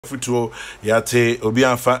Futuo yate obi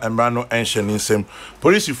anfa emrano enhye nsem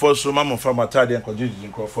police force so mama fa matade en kojiji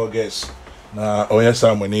nkrofo gas na oye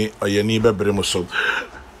samoni oye ni bebre mo so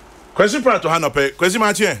kwesi prato hanope kwesi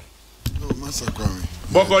machi masa kwame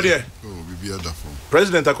boko de bibi adafo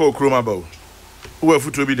president akọ Kroma ba wo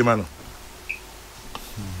futuo bi de ma no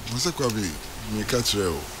masa kwame me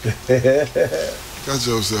katreo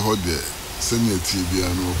katreo se hode seneti bia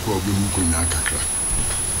no ko obi hu konya kakra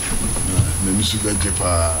na nisu beje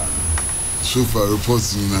pa so far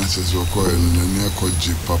reports in answers were called and near called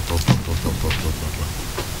papa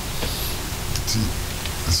ti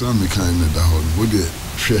so me kind da hon wo de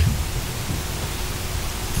hwe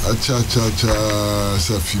acha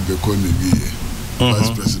sa fi be ko ne bi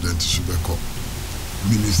vice president su be ko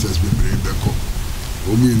ministers be ko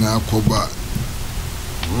o mi na akoba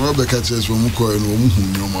wo be ka chese wo mu ko no mu hu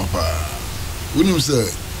nyoma pa unim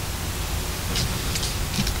say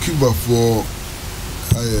Cuba for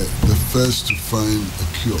the first to find a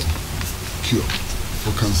cure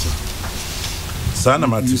for cancer.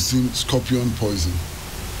 Using scorpion poison.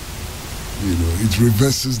 You know, it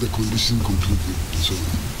reverses the condition completely. So,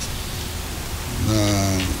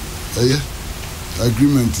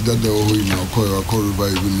 agreement that the whole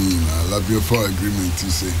revival in Labia for agreement you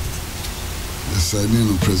say the signing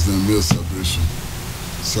of President Mill's celebration.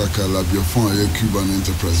 Saka Labia for a Cuban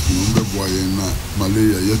enterprise, boy na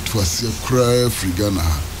malaria yet was a cry frigana.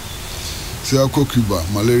 Say Cuba,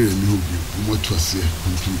 malaria ni hobi, what was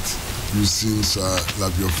complete. Using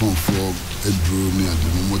Labia for a drone near the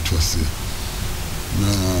moment was here.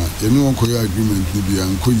 Na anyone could agreement with the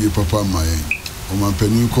Ankoye Papa my or my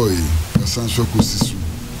penny koi, a sancho sisu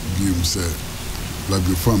game say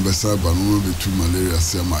Labia for Bessaba no be to malaria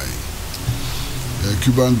semi.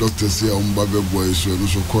 Cuban doctors here on Babe Boys, so no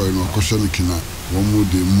so coin or Koshanikina, one more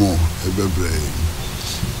day more, a bebre.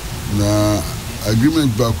 Na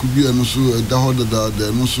agreement back could be no so a dahoda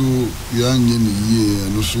there, no so young in a year,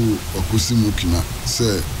 no so or Kusimukina,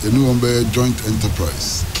 say, a new one by joint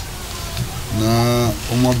enterprise. Na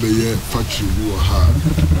Oma Baye factory who are hard,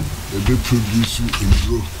 a big produce in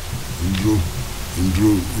draw, it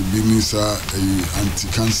be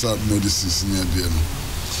anti-cancer medicines near the end.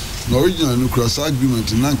 The original nuclear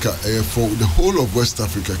agreement in Nanka for the whole of West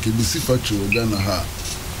Africa, KBC factory will Ghana ha.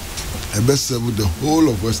 A best serve the whole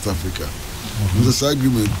of West Africa. This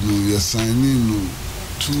agreement we are signing in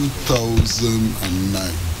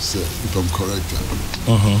 2009, sir, if I'm correct.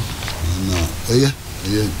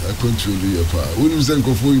 I control your power. When you send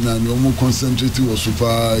Kofu and no more concentrated was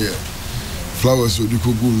super flowers or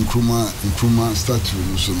Kokrokoo Nkrumah statue.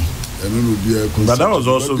 But that was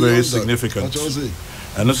also very significant.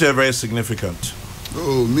 And also very significant.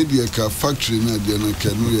 Oh, media factory na dey na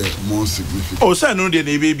kanu more significant. Oh, say no dey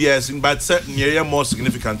BBS, but say more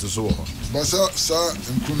significant so. But sir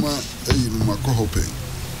Nkrumah no makohope.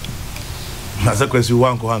 Na say kwesi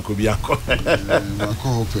wanko hanko bi akọ.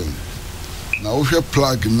 Makohope. Na wo hwe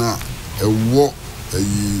plug na ewo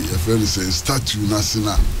a friend say statue na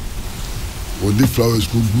sina. O the flowers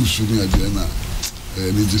go gusu ni ade na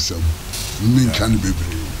ni gisam. Mi kan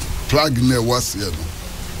bebre. Plug na was here no.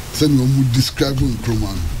 Send you describe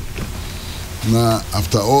Nkrumah. Now,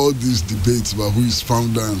 after all these debates about who is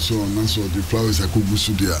founder and so on and so the flowers are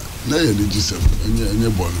Kubusudia. Now you need to say, any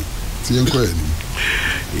bonnet.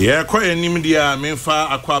 Yeah, quite an immediate Minfa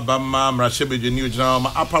Aquabama, Rashebe, New Jam,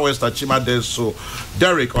 Upper West Achima Des so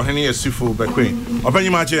Derek or Henny Sifu Bequeen. Open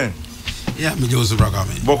your machine. Yeah, me Joseph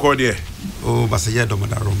Bragame. Boko dear. Oh, Basaya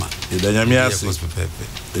Domada Roma. The Danyamias was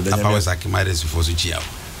Pepe. The Upper West Akimades for Suchia.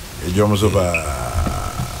 A Joms over.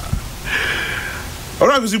 All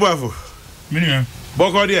right, Mr. Buafo. Minimum.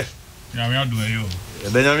 Boko dear. Yeah, we are doing you. The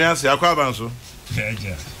Danyamias Aquabanso.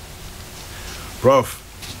 Yeah. Prof.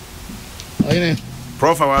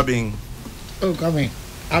 Prof, how are being? Oh, coming.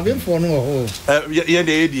 I've been for no hole. Yeah,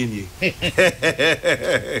 the ADN.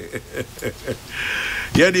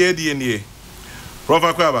 Yeah, the ADN. Prof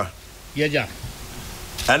Aquaba. Yeah.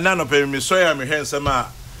 And none of me, so I'm here, some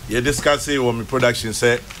you discuss it on my production,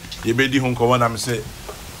 say, you be the hunko one, I'm say,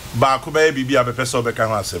 Baku baby, a person be can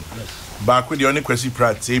answer. Baku the only question,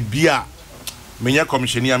 Pratt, say, Bia, Minya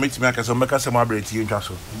commissioner, make me a some make us some ability in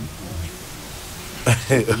Castle.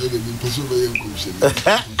 It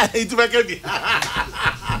make it.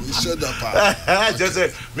 Shut up. Just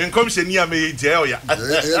say, men commissioner may tell ya.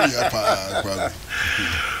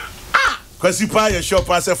 Because you buy a shop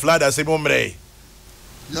as a flat as a mombre.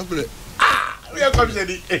 We are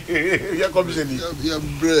commissioning. We are commissioning.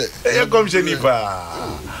 You're commissioning.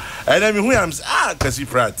 And I mean, who am Kasi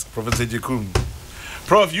Pratt, Professor Jekum,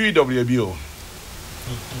 Prof. UWBO.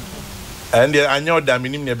 And I know that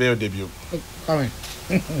minim ne be debut. Come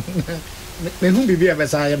Me who be a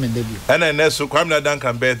Messiah and debut. And then so Kwame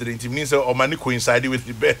Duncan birthday it means or money coincide with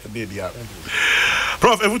the birthday dia.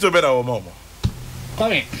 Prof, if to better or more.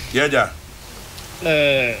 Come. Yeah.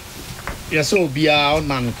 Yes, so be our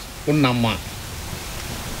man unama.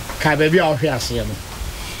 Kai baby out here say no.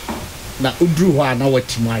 Na udru ho na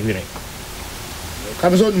wati mu awere.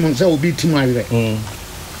 Come so mun say obi ti mu awere.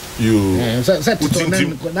 You say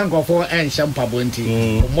to na go for en champa bonti.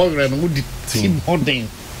 Mo were no di team holding.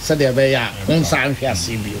 So there be ya on san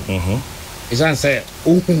hwase bio. Isan say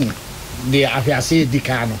ohun de ahwase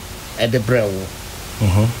dikano e de brewo.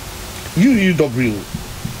 UUW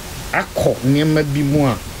akọ niema bi mu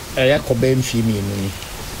a yakọba mfimi enu ni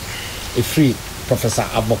e free Professor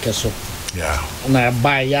Aboke so. Yeah. Na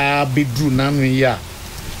ba ya bedru nanu ya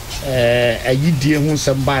ayidie hu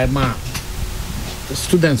nsem ba ma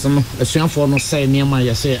students no esuafo no say niema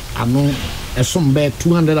ya say ano esom be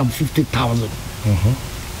 250,000.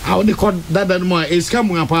 How they call that more is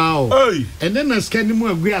coming up hey. And then a scanning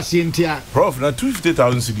more grass in tia. Prof, now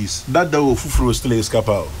 250,000 cedis. That will fufro still is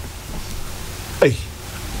capable. Hey,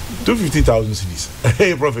 250,000 cedis.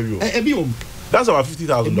 Hey, Prof, that's about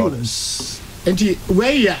 $50,000. And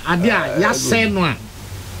where you are there, ya say no.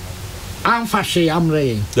 I'm fashe, I'm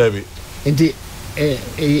raying. David. And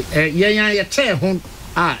ya tell home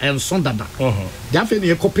and Sondada. Definitely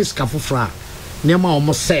a copis cafufra. Nema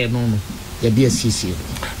almost say no. Maybe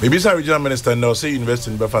it's a regional minister now say invest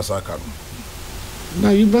in Belfast Akano. Now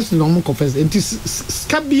you invest in normal confess. And this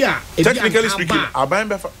Scabia. Technically speaking, I buy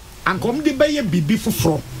Belfast. And come the bay bibi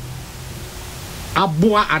for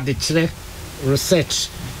Aboa at the chair research.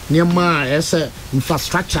 Near my as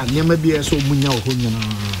infrastructure, near maybe as so munya hunya.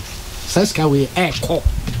 Saska we air cop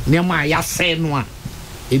near my yasen one.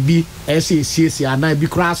 It be SACC and I be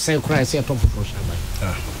cross say cry set up for Shabba.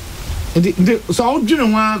 So I'll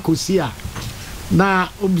do one could see her. Na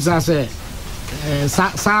obisa say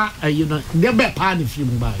you know there be pan if you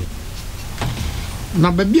buy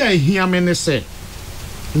na baby I hear me say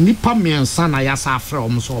nipa miensa na ya sa afra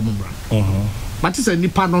om so om bra but say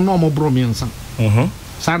nipa no no bro miensa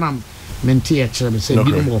sana menti e kire me say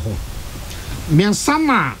bi no ho miensa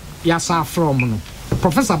na ya sa afra om no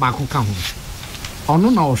Professor Bako ka ho ono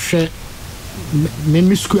na o hwe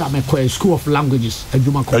me school of languages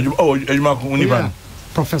adwuma ko nipa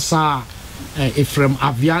Professor Ephraim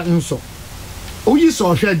Avia nso oyi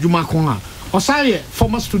so hwe adwuma kon a osaye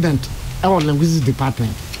former student our linguistics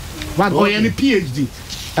department but any PhD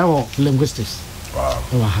our linguistics wow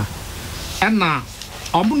and na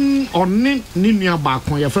onni ni nua ba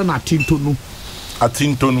kon ye friend atintonu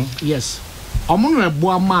yes omo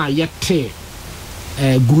ebo ama yete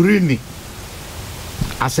gurini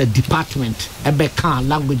as a department ebe kan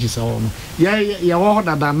languages ono ye wo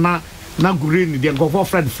dada na gurini de go for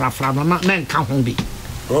friend frafra no na nka ho bi.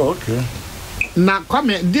 Oh, okay. Na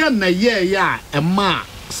kwame de na ye ya e ma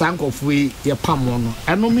sankofu ye pam no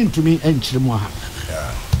eno mintumi enchire mo ha.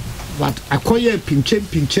 Yeah. But akoye pinche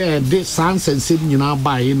de sansense nyina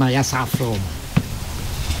ba yi na ya sa from.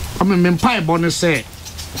 Ame mempai bo ne se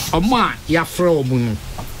oma ya from no.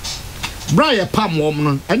 Bra ye pam wo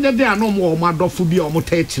no enye de anom wo ma dofo bi o mo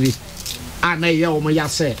ta chire ana ye wo mo ya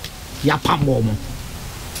se ya pam wo mo.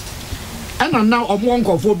 And now one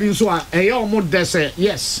of being so a more desert,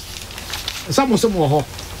 yes. Some ho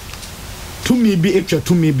to me be a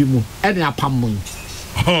to me be more any apam.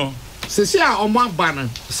 Sesia on one banner,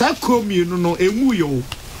 Sacro me no a muyo,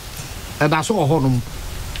 and that's all honum.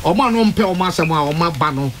 O man on pale massama on my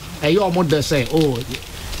banner, a your more desert. Oh,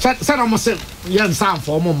 said I must say, young son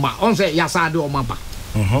for Mama, on say Yasado or Maba.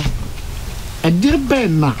 A dear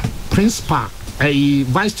Ben, Principal, a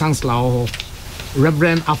Vice Chancellor.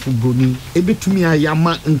 Reverend Afubroni ebetumi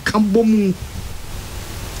ayama nkambomu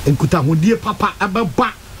enkuta hodie papa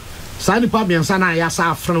abeba sa nipa biansa na ya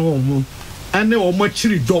sa afre ho mu ene o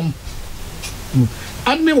machiri dom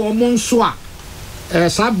ene o mo nso a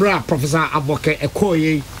sabra Professor Aboke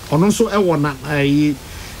ekoye ono nso ewo na ne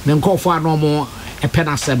nkofo ano mo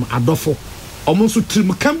epenasem adofo o mo nso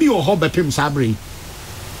trim kan bi o ho bepem sabre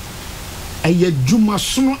eye djuma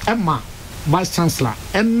sono ema Vice Chancellor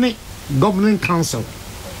ene Governing Council.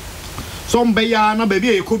 Some beya na baby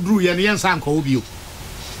e kodru ye ne yensa anka obio.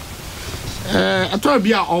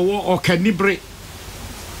 Atobia owo okanibre.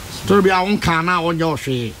 Atobia won kana onye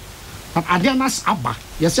ohwe. But adianas aba.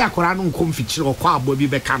 Yesi akora no nkom fichire okwa abo bi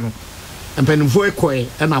beka no. Empanimfo ekoe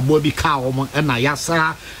na abo bi ka omo na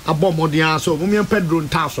yasa abomodian so mumien pedro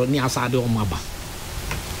ntaso ni asade omo aba.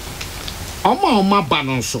 Omo aba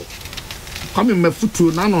no so. Kwame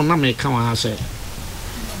mafutu na no na me ka wa se.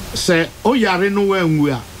 Se oyare no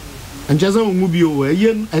wanwu a and just a movie away,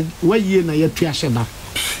 yen, and why yen a triashena.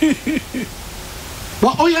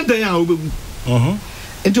 What oh, yeah, they are.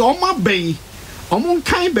 And to all my bay, among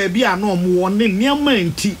kind baby, I know one near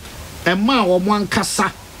man tea, and ma or one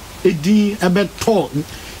cassa, a dean, a bed tall,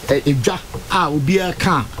 a jack, I will be a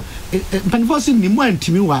car. But was in the one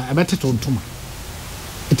to me, I better to me.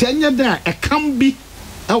 10 years there, a can be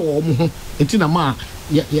a woman, it's in a ma,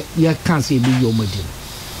 ya can't say be your mother.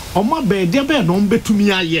 On my bed, there be no bet to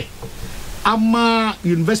me, I am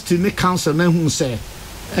university in the council, and who say,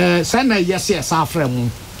 Sana, yes, our friend.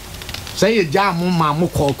 Say a jam on my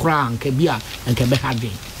moko crown, Kabia, and Kabe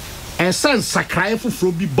Hadi. A sense sacrifice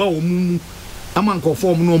for be bone among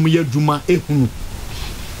conform no mere Juma ehunu.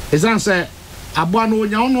 As answer, Abuano,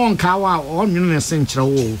 yon kawa, or minute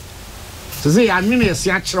century. To say, I mean, a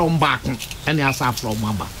satchel on back, and as from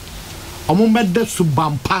Mamba. Omumeda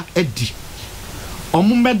subampa Eddie.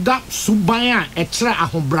 Omumeda subaya, a tra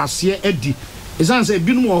ahombrasia Eddie. As answer,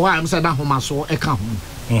 bin more why I'm said that homaso a come.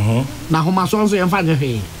 Now, homaso and find your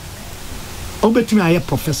hay. Obetumi aye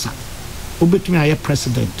professor, obetumi aye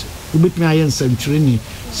president, obetumi aye century.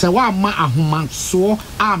 Se wa ma ahoma so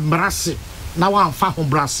amrase na wa fa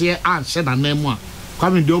hobrase a hye na nemu a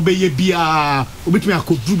kwame de obeye bia obetumi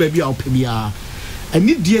akodu ba bia opebia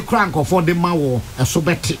ani die kra nkofo de ma wo eso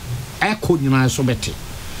bete eko nyina eso bete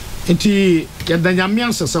enti ya danyame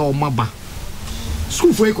ansese o maba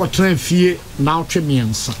school fo ekotran fie na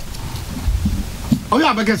otwemiensa oyo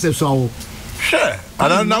abekese so sure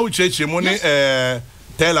and now church money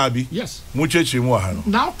tell abi yes mu church mu ha no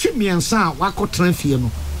now twemiensa wakotran fie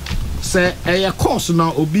no say a course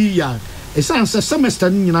na obi ya esanse semester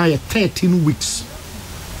nyina ya 13 weeks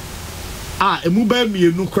emu ba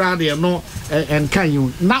mienu kra de no enkan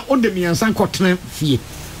you na odemiensa kotran fie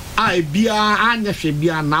bia anya hwe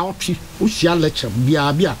bia na otwe ohia lecture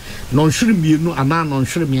bia no nhwere mienu ana no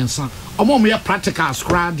nhwere miensa omo ya practical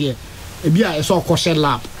scra de bia eso okoshe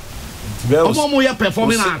lab omo ya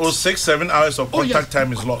performing arts 6-7 hours of contact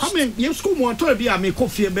time is lost. I mean you school mo to bia me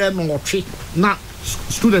coffee be no otwe na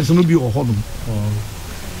students no bi ohodum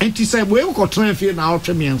enti say we ko tran fie na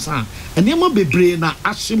otwe miensa enema bebre na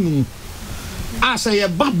ahyemu asa ye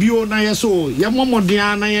babio na ye so ye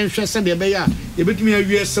momodia na ye hwe se de be ya ye betumi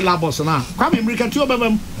awie syllabus na kwa me America ti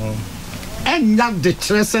obebam enya de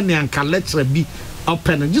trese ne anka lecture bi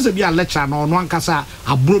open just be a lecture na ono ankasa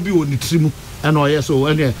abro bi oni trimu e no ye so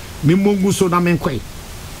ene me mongu so na me kwai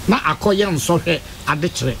na akoye nso hwe ade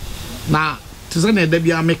kire na tise na da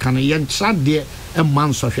bia me kan ye ntra de e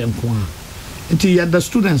man so hwe nko a nti ye the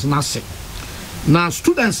students na se na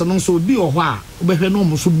students no so bi o ho a obehwe no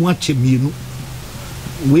mo so mu achemienu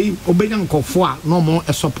we obenya nkofo a no mo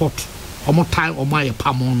support omo time omo aye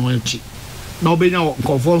pam no achi na obenya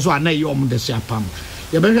nkofo nso ana ye omo de sia pam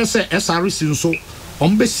ye behwe se SRC nso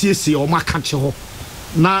omo be siesie omo akache ho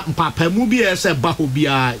na mpapa mu bi ese ba ho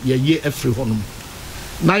bia ye ye afri ho no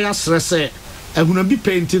na ya srese ehuna bi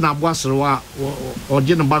paint na boasrewa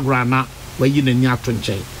oje no background na wayi na ni ato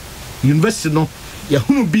nche university no ye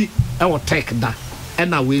hunu bi e wo tech da e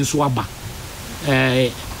na we nso aba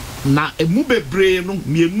na emu bebre no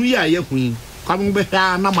mienu ya ye hu kwanu be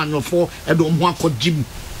ha na manyofo e do ho akogim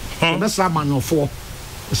be sa manyofo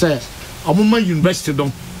se omuma university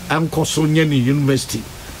don ankoso nye ni university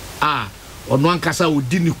ono ankasa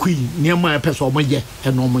odi ni kui niema e pese omoye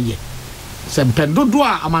e no omoye se mpendodo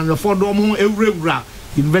a amanyofo do mo ewurawura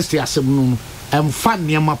university asem no emfa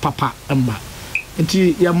niema papa emba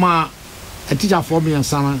enti yema a teacher for me and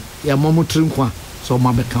sana ya momo trinkwa so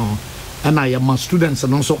ma beka ho na ya ma students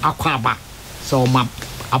no so akwaba so ma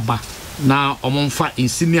aba na omomfa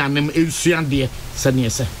senior nem esuande se ne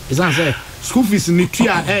se isan say school fees ni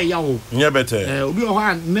tua ya wo nye better obi o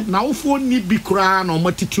ha na wofo ni bi kura na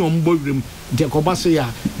omatiti ombowrem de koba so ya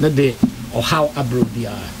na de o how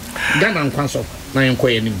abrodia Ghana nkwanso na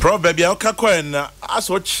yenkoye ni probably okakoe na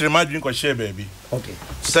aso chirema dwin ko share baby okay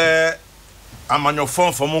say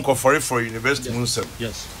amanyofon for monko for university munsem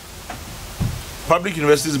yes public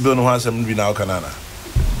universities bill no has some be now kanana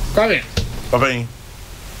correct papa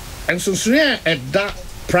and so soon at that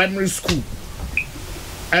primary school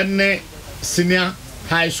and senior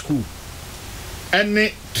high school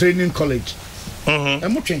and training college and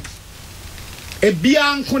mutwe e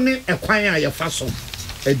bia nkone e kwan a ye fa so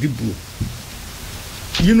edibu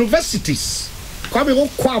universities kwa be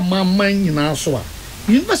kwa mamman nyina so a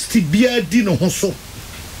university bia di no ho so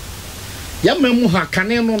ya memu ha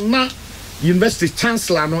kane no na university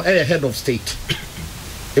chancellor no head of state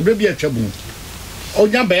ebre bia twabu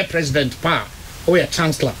onya be president pa o ya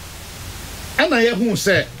chancellor ana ye hu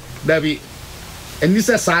se dabi eni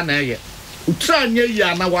se sa na ye utra nya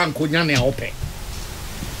ya na wankonya ne ope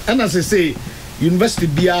and as I say university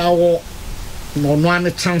biawo no no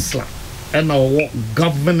chancellor and our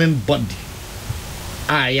governing body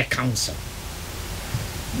a council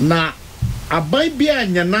na abai bia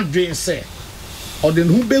nya na dwen se ode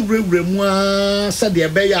no bewrewre mu a se de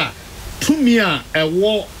be ya tumi a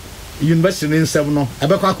ewo university nsem no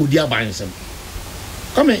ebekwa akodi aban nsem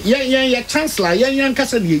come ye chancellor ye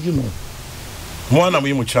kasa na yeyi no mo na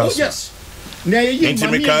mo chancellor yes na yeyi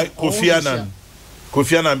intimika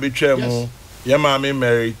Kofi Annan betwe mo ye ma me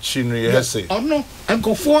Mary Chinwe ye say no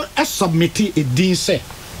enkofo submit a din say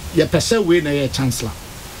ye pese we na ye chancellor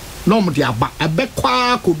no mo de aba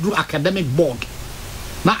ebekwa kodru academic board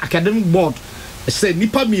na academic board say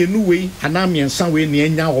nipa mienu we ana miensa we na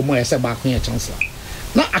enya wo mo ese ba ko ye chancellor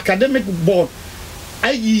na academic board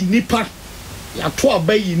ayi nipa ya to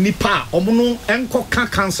aba yi nipa omo no enko ka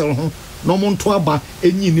council ho no mo nto aba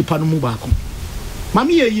enyi nipa no mu ba ko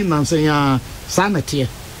mami ye yi nansen ya sanete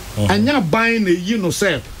anya ban na yi no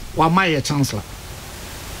say wa ma ye chancellor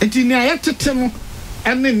enti ne ayetete no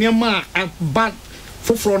ene niam a ba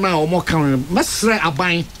foforo na omo kan mesre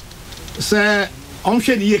aban say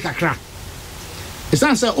onhwe ne ye kakra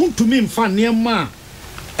esan say untumi mfa niam a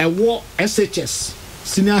ewo SHS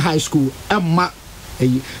senior high school emma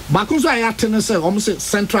ba kun so ayatene say omo say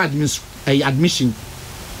central admission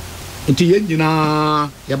enti ye nyina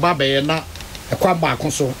ye ba be ye na ekwa ba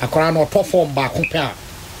kun so akora na to form ba kun pa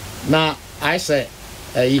na I say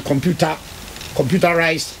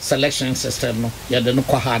computerized selection system no ye de no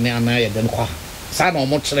kwa ha na ye de no kwa sa na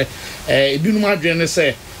omo kire ebinum adwene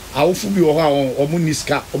say awofu bi wo ha omo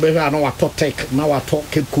niska obehwa na wato tech na wato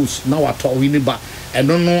kekos na wato winiba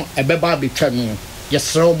eno no ebeba betwa no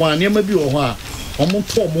yesre omo anema bi wo ha omo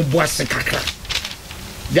to omo boase kakra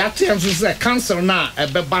dia tie nso say council na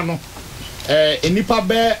ebeba no enipa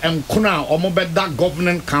be enkona omo be da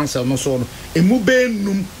governing council no so no emu be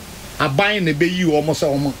num aban na be yi omo se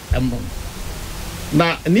omo emro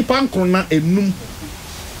na enipa nkona enum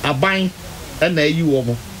aban na yi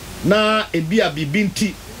omo na ebi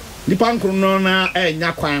abibinti nipa nkona na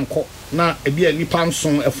enya kwanko na ebi enipa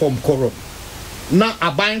nson efom koro na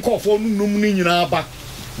aban nkofo num ni nyina aba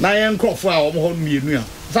na yen nkofo a omo ho mienu a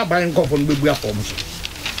za aban nkofo no bebu afom so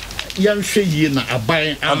yan hwe yi na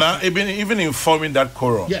aban and even informing that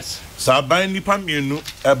koro yes so aban nipa mienu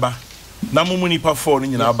eba na mumu nipa 4 ni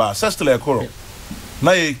nyina aba sestele koro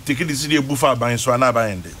na ye take this dey bufa aban so na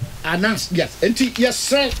aban de announce yes enti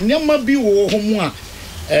yes nyama bi wo ho mu a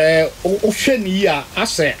o hwe ni ya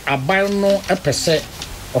ase aban no epese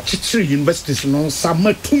o chichiri universities no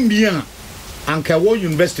samatumi a anka wo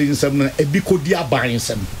university nsem na ebi kodi aban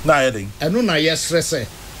nsem na ye den eno na yes se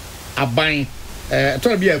aban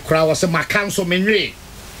to be a crowd was my council menwe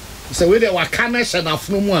so we dey waka na hye na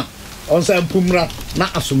afno mu a on say mpumra na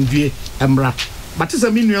asomdue emra but say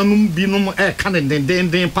me nuanum bi no ka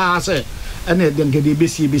den pa say ene de ngede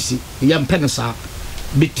besi yam penisa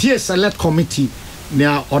betie select committee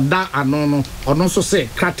na oda ano no ono so say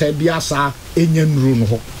krata bi asa enya nuru no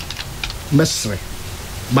ho mesre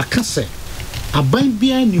baka say aban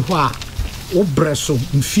bia ni ho a wo breso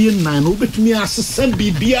mfie nan no betumi asesa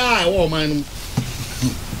bibia wo man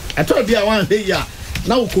eto bia wan he ya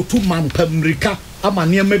na ukotu mampamrika ama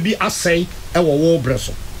niam bi asai e wo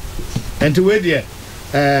breso enti we de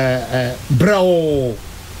brawo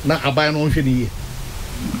na aban no hwe ni ye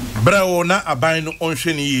brawo na aban no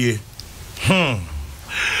hwe ni ye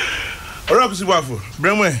Roxy Wafo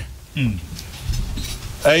Bremwe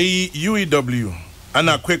UEW and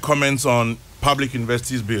a quick comments on public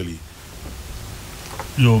universities bill.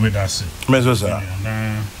 Yo me that's it. Mezosa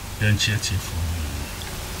na initiative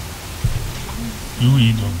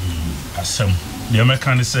UEW asem the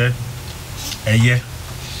American say eye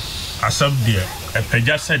asem there a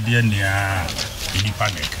peja said there near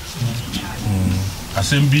independent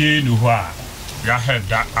asem bi no ho a ya head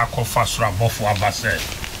that akofa so abofo abase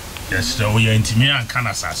yes so we intimi an kana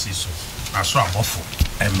asase so aso abofo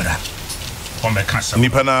emra o me ka asem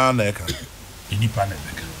nipa na eka nipa na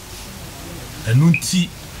eka enunti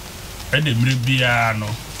e de mre bia no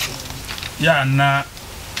ya na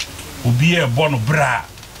obi e bo no bra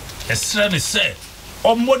esre ne se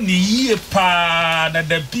omo ne yie pa na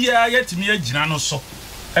da bia yetimi agina no so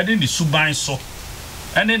e de ne suban so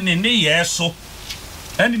ene ne ye so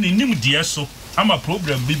ene ne nim die so ama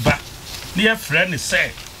problem bi ba ne ye frɛ ne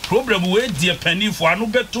se problem we die panifo anu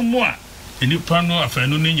betumu a enipa no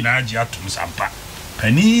afanu ne nyina age atum sampa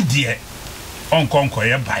pani die onkonko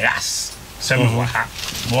ye bias se me ha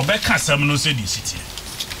bo be ka sam no se di city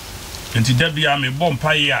enti da bia me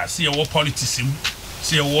bompa ye a se ye wo politics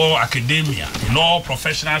se ye wo academia in all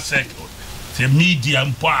professional sector se media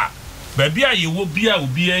mpa baby a ye wo bia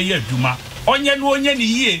obi a ye adwuma onye no onye ne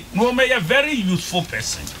yie no me a very useful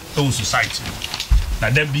person to society na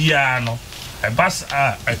da bia no ebas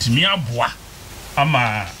atimi aboa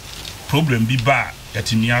ama problem bi ba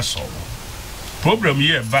atimi aso problem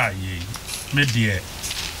ye ba ye me de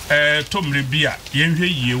tomre bia ye hwe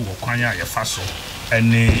yie wo kwan a ye fa so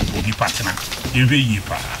ene obi partner ye hwe yie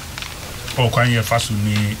pa o kwan ye fa so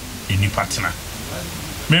ni eni partner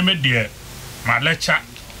me de my lecture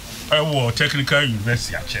ewo technical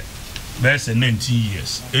university ache there's 19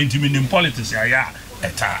 years intimate in politics ya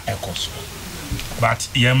eta ekoso but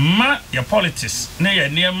ye ma ye politics na ye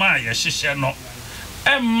niema ye hihye no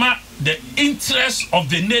emma the interest of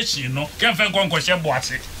the nation no kenfe konkoshe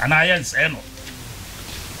boase ana ye nse no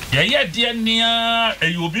ye de nia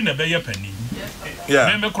eyobi na be ye pani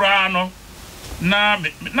yeah me kura no na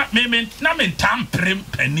me tampre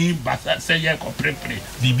pani basa se ye ko prepre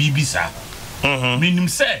bibi sa minim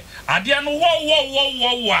say ade no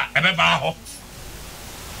wo ebeba ho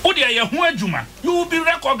wo de ye ho adwuma you will be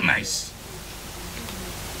recognized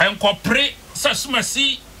and corporate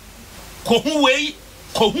sasumasi ko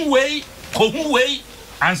hu wei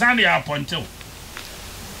ansan de appointed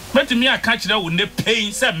metimi aka kire wo ne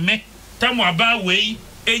pain say me tamu aba wei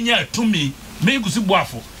enya tumi me gusi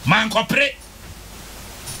boafo man corporate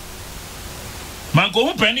man ko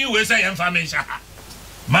hu pani wei say information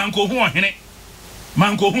man ko hu ohene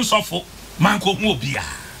man ko hu sofo man ko hu obia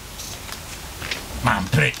man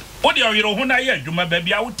pre o de oyiro hu na ye adwuma ba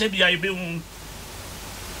bia wo tabia ye be hu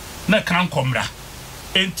na kan komra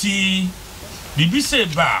enti bibi se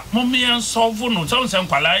ba momen solve no so se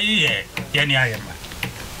nkwala ye ne ayema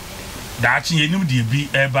daachi yenim de bi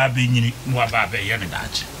e ba be nyini no aba ba ye ne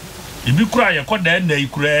daachi ibi kura ye koda na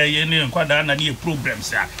ikura ye ne nkwada na ne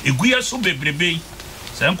problems a eguye so bebrebe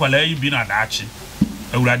se nkwala yi bi na daachi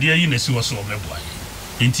awurade yi na si wo so obeboa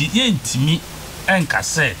enti ye ntimi enka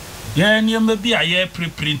se ye niam bi a ye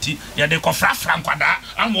preprinti ye de kofrafra nkwada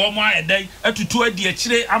ama wo mo ayedai atutu adi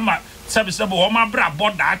akire ama sebe wo ma bra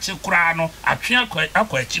boda achi kura no atwe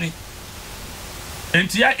akwa akire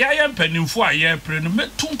enti ya ye mpanimfo a ye pre no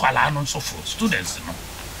metu nkwala no so for students no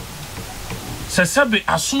sebe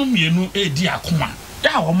asono mienu edi akoma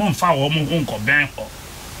ya wo mo mfa wo mo honko ben ho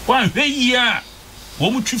wan hwe a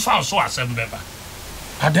wo mu twifa so asembeba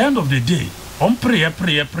at the end of the day on pray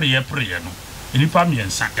no enipa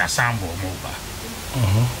miensa ya sambo mo ba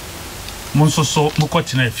mo so mo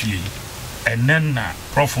kotina afie enen na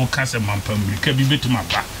profo kanse mampamrika bi betuma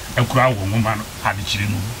ba ekura wo mo ma no ade kire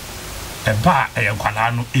no eba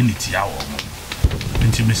eyankwala no enitia wo mo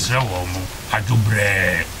enti mesre wo mo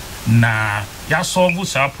adwobre na ya solve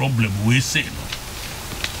sa problem we say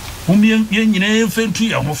no ye nyine mfentu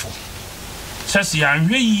ye hofo sese ya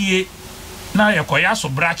hwe yie na ye koya so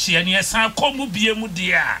brache ne esan komu bie mu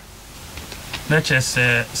dia na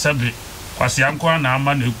chese sabe kwase anko na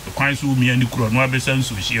ama na kwan so mi ani kuro no abesa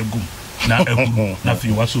nso hie gum na ahuru na fi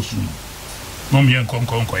wasosu no mi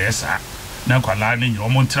enkonkonko yesa na kwala ne nyo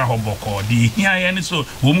mo ntra hoboko de hia ye ne so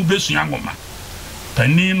wo mu besu angoma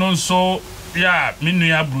pani no so ya minu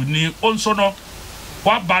ya bruni onso no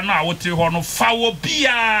waba no a wote ho no fa wo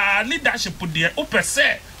bia leadership de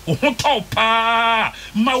opese o ho topa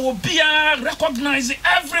ma wo bia recognize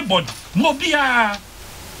everybody no bia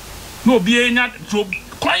nya to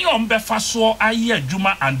kwan yo mbe fa so aye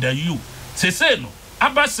adwuma under you say no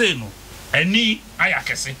aba say no ani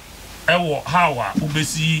ayakese ewo hawa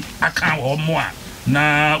ubesi aka wo mo a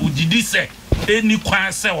na ugidi se eni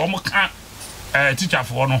kwan se wo mo ka teacher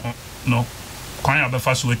fo no ho no kwan ya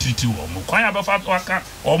befa so atriti wo mo kwan ya befa to aka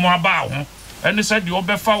wo mo aba ho eni se de wo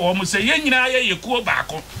befa wo mo se ye nyina ye yekuo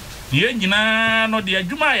baako ye nyina no de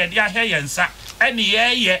adwuma ye de ahye ye nsa eni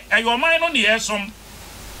ye eyoman no ne yesom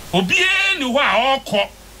obie ni ho a okọ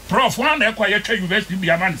prof one na ekwa ye twa university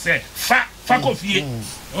bia man se fa kofie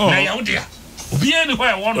na ya odia obie ni ho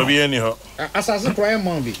e wono obie ni ho asase kra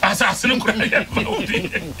mo bi asase no kra ye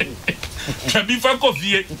obi tabi fa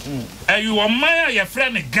kofie ayu o man ya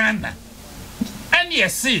frɛ ne Ghana ene ye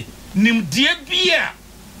se nimdie bia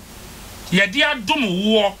ye de adom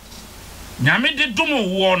wo nyame de dom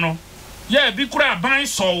wo no ye bi kra ban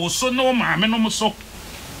so so no maame no so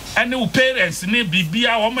ene wo parents ne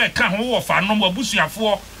bibia wo ma ka ho wo fa no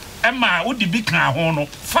abusuafo ema wo di bi kan ho no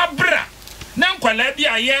fabra na nkwala bi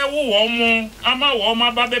aye wo mo ama wo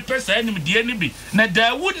ma ba be pesa anim die ni bi na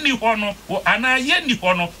da wonni ho no ana ye ni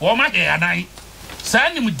ho no wo ma he anan sa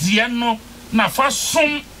anim die no na fa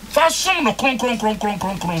som no kron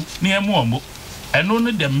ni emu omo eno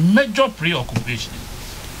no the major preoccupation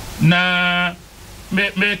na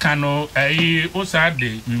me kano ayi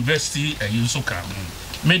osade university ayi so kan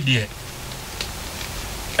me de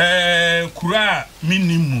kura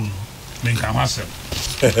minimum menka hasem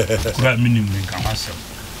kura minimum menka hasem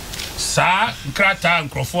sa nkrata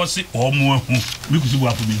nkrofo si omo ahu mi kusibu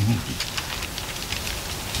afu mi hu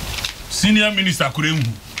senior minister kura hu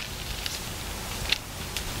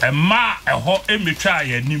ema eho emetwa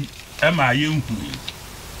yanim ema ye hu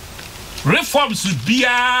reforms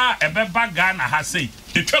bia ebeba Ghana ha sei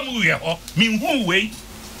etwamu ye ho mi hu we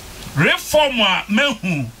reform a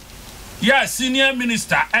mehu ya senior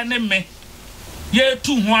minister eneme ye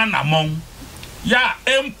tu ho anamon ya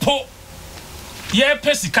empo ye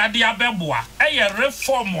pesikade abeboa eye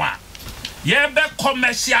reform a ye be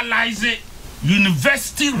commercialize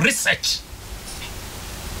university research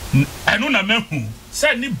enu na mehu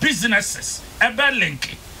say ni businesses ebe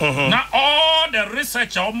link na all the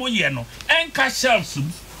research omo ye no enka shelves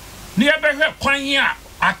ni ebe hwe kwan a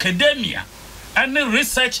academia and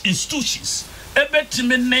research institutions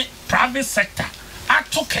ebetime ne private sector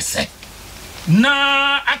atokese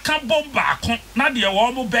na aka bomba akon na de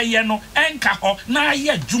wo mo beye no enka ho na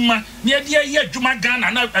ye adwuma na de ye adwuma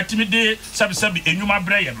Ghana na atime de sabi enwuma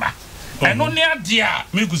breye ma eno ne ade a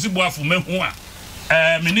me gusibo afu mehu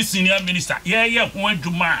a mini senior minister ye ho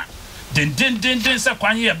adwuma den se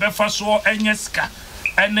kwanye ye befa so enye sika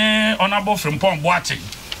ene honorable Frimpong Boateng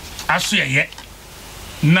aso ye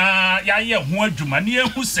na ye ho adwuma ne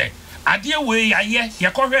ehu se ade we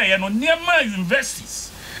ye kohwe ye no nema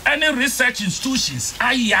universities any research institutions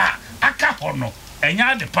aya aka hono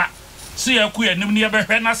enya depa so ye ku enim ne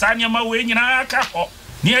behwe na sa nyama we nyina aka ho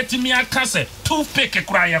ne atimi aka se toothpick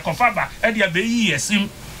kura ye kofaba e de abeyi yesim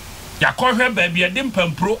yakohwe ba bia de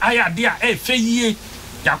mpampro aya de a efe yie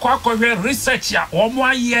yakohwe research ya omo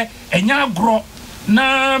aye enya agro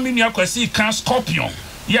na mini akwasi kan scorpion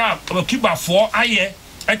ya kibafo aye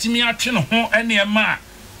atimi atwe no ho ene ma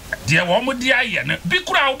de wo mo de aye na bi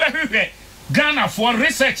kura wo behwehwe Ghana for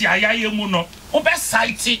research ayaye mu no wo be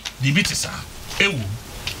site dibitisa ewu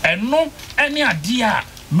eno ene ade a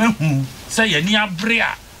mahu se ye ni abre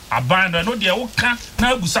a abanda no de wo ka na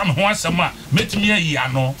agusa me ho asem a metimi ayi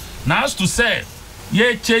ano na as to say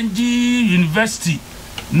ye change university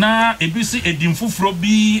na ebisi edimfufuro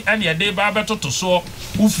bi ene ye de ba betoto so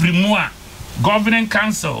ufri mu a governing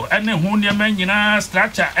council ene hu ne manyina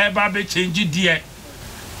structure e ba be change die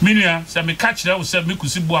minua se me catch na wo se me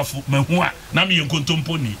kusibu afu mahu a na me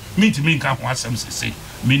yenkontompo ni mitimi nka ho asem sese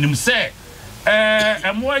minim se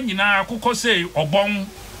emo anyina akukọ se obon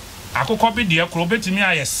akukọ bi de ekro betimi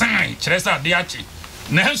aye sign kire se ade achi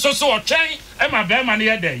na enso so otwen e ma be ma ne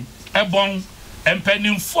yedai ebon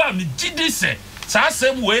empanimfo a me gidi se sa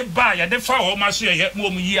asem we ba ye de fa ho ma so ye mo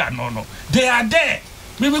yi ano they are there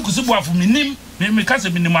me kusibu afu minim me ka se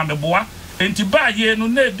minim ameboa enti ba ye no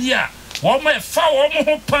na bia wo ma fa wo mo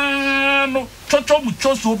ho pa no toto mu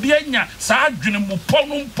choso obi anya sa adwene mu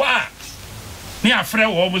ponu mpa ni afre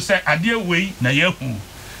wo mo se ade wei na yehu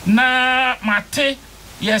na mate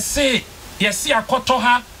yesi akoto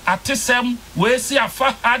ha atesem we si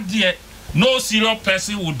afa ade no serious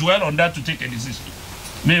person will dwell on that to take a decision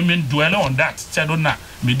me dwell on that say do na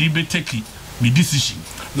me di be take me decision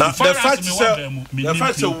now the fact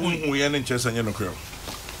who ye no chese nye no kro.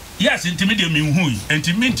 Yes, intermediate me hu.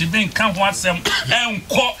 Intermediate kan ho asem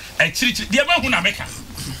enko ekirichi. De ma hu na meka.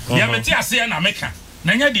 De meti ase na meka.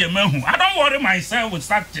 Na nya de ma hu. I don't worry myself with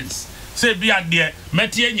factors. Say be ade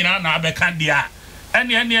meti anyina na abeka de a.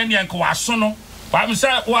 Ene enko waso no. Wa me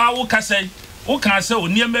say wa wo ka say. Wo kan say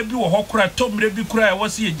oniema bi wo hokura tomre bi kura e wo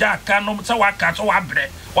se eja aka no say wa ka so wa bre.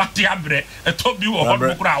 Wa te abre. E to bi wo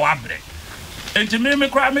hokura kura wa bre. Enti me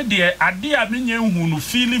kura me de ade a me nya hu no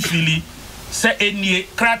fili say enie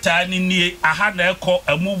krata ni nie aha na eko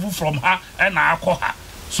a move from her and akọ ha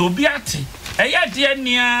so biate eye de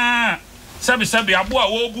nia sabi abo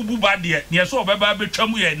a wo gubu ba de ne so obeba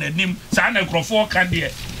betwam ye nanim sa na nkrofo ka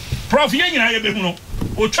de prof ye nyina ye behu no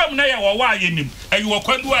otwam na ye wo wa ye nim ayi wo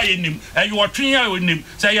kwadu a ye nim ayi wo twen a ye nim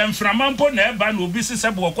say ye mframampo na eba na obi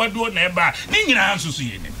se bo kwadu na eba ni nyina nsusu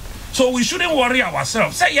ye nim so we shouldn't worry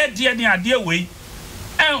ourselves say ye de ne ade we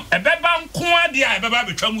ebeba nko ade a ebeba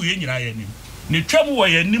betwam ye nyina ye nim ni twam wo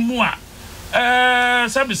ye nimu a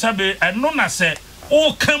sabi eno na se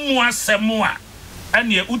o kamu asemu a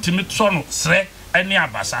ene utimi to no sre ene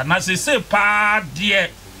abasa na se pa de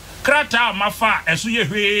krata mafa eso ye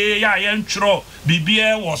hwe ya ye ntwro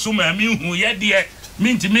bibie wo so ma mi hu ye de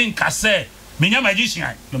mintimi nka se menya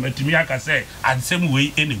magician no matimi aka se ansem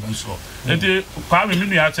we ene guso enti kwa me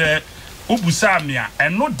minu ya se obusa me a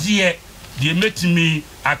eno de metimi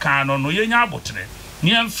aka no ye nya abotre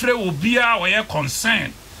ni enfre obia we ye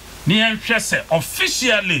concern ni enfese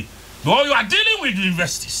officially though you are dealing with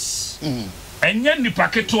universities enye ni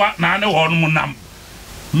paketwa na ne won mu nam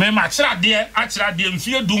me ma achira de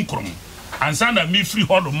mfie dunkrom ansa na me free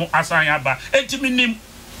hall mo asan aba enti minim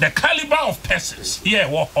the caliber of persons here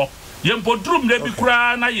wo ho ye bodrum na bi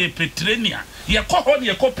kura na ye petrenia ye ko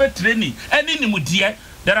ye ko petreni eni nimudie.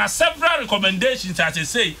 There are several recommendations as I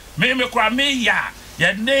say me kura me ya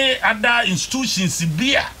ye ne other institutions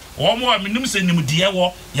bia wo mo minim se nimudie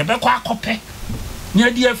wo ye be kwa akope nya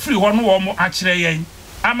de free ho no wo mo achire yen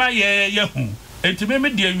ama ye hu enti me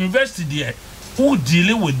the university there who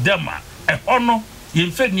deal with them e ono ye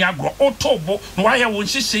mfe ni agro otobo no wa ye won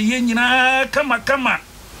hihye ye nyina kama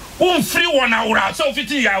free one hour so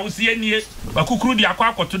fiti ya usie nie bakukuru di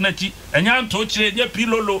akwakoto nachi enya nto kire ye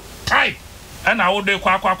pilolo type and I would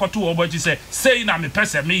kwakoto obachi say na me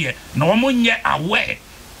pese me ye na wo monye aware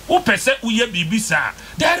who pese uye bibisa.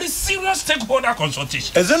 There is serious stakeholder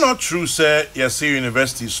consultation. Is it not true, sir? Yes,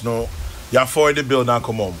 universities no you afford the bill now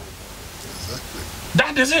come on.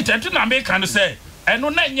 That is it. I think I make can say and no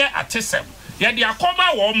nye atesem. Ye dia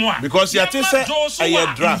koma wo mo a because you say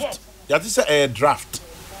a draft. You say a draft.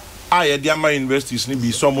 I the universities ni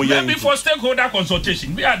be some year before stakeholder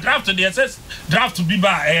consultation. We are drafted the SS draft be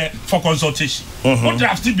by for consultation. What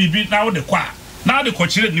draft be now the qua. Now the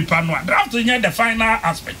coach nipa no draft the final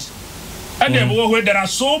aspect. And then where there are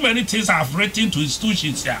so many things I've written to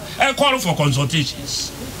institutions here. I call for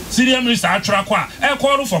consultations. Senior Minister Atrakwa, I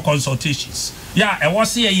call for consultations. Yeah, I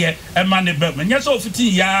was here a man development. Yes,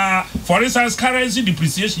 for instance, currency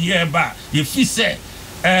depreciation here bar. If he say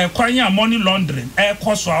kwanya money laundering,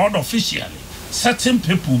 cost out officially. Certain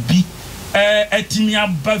people be etimia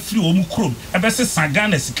ba free omukrom. Ebese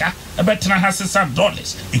sangana sika, ebetena hasesa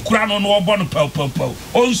dollars. Ikura no no obo no pel.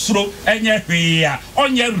 Onsuro enye hwea,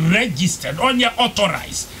 onye registered, onye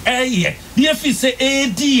authorized. Ye fi say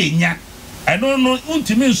edi enya. I don't know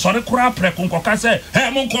untimi sorry kura preko nkoka say,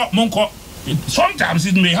 "Hey monko." Sometimes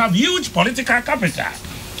it may have huge political capital.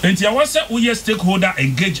 And there was a stakeholder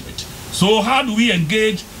engagement. So how do we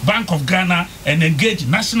engage Bank of Ghana and engage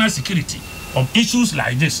national security of issues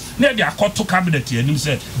like this? Now they are called to cabinet here and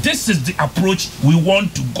say, this is the approach we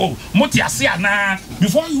want to go.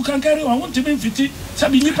 Before you can carry on, want to be 50. Is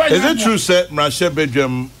it true, sir, Mrashe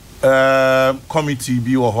Bedroom committee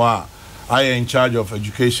be or I am in charge of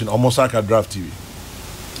education, almost like a draft TV?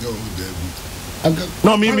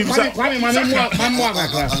 No, me.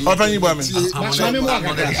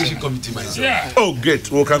 Oh,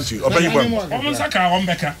 great. We'll come to you.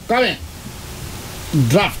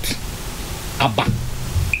 Draft. Abba.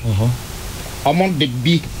 Among the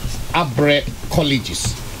big Abre colleges.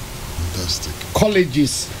 Fantastic.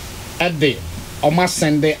 Colleges at the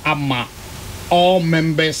Omasende Ama, all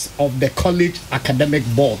members of the college academic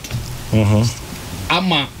board.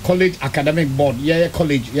 Ama college academic board,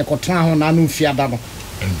 college, kotra ho na no fiada no.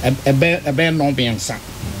 Ebe no biensa.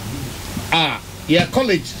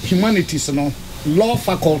 College humanities no, law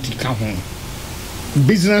faculty ka ho.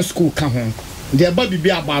 Business school ka ho. There be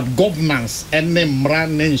about governance and mra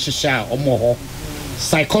ne nhihia omo ho.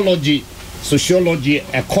 Psychology, sociology,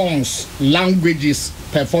 econs, languages,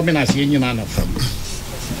 performing as nyina na from.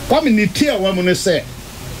 Community a wo mo say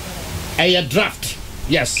a draft.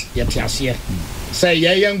 Yes, yetiasie. Say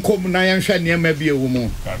yen kom na yen hwe niam bia wo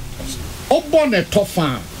mu obo ne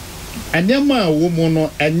tofa anyama wo mu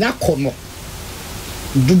no enya kono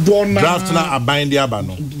dudo na draft na abinde aba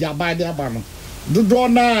no dudo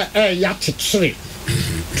na ya chichire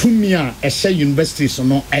tumia universities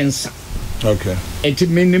no ensa okay it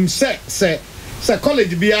minim say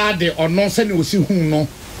college bia de ono se ne osi hu no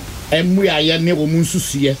emu aye ne wo mu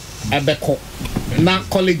nsusue ebeko na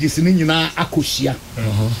colleges ni nyina akohia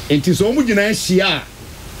enti so mu nyina ahia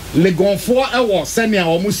legonfo ewo senia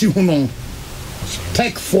o mu si hu no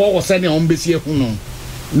tech for o senia o mbesi hu no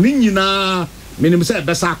ni nyina minim say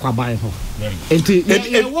besa akwaban ho enti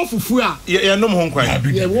ye wo fufu a ye nom ho nkwan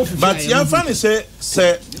but ya fa ni say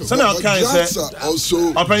na kan say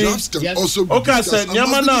also okay say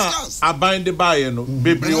nyama na aban de bae no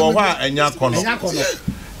bebri wo ho a enya kono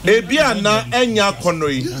ebia na enya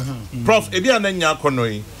konoi prof ebia na enya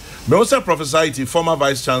konoi me wo say Professor IT former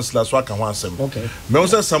vice chancellor so aka ho asem okay me wo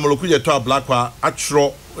say Samoloku je to Blackwa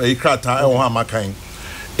atro ikrata e ho amakan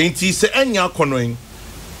enti se enya konoi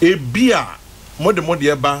ebia mode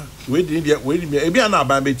eba we di ebia na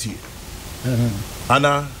aban beti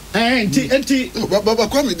ana enti baba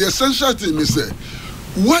kwame the essential thing is say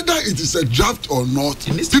whether it is a draft or not,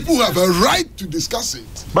 people have a right to discuss it.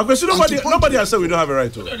 But nobody has said we don't have a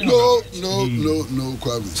right to. No,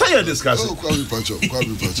 Kwame. Say you're discussing. No, Kwame Pacho.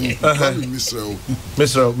 Kwame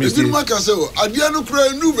Mr. Mr. Maka say, Adiano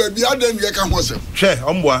Kura nu baby Adam Yeka Hosem. Che,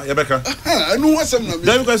 Ombwa, Yabeka. I know what's them.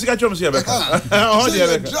 Then because you got your Yabeka.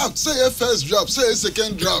 Say a draft, say a first draft, say a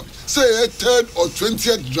second draft, say a third or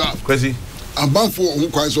 20th draft. Crazy. I'm bound for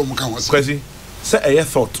Unquaiso Mukawas. Crazy. Say a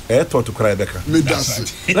thought to cry Becca. Me that's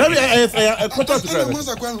it. A quarter to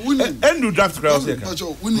cry. And you draft cry.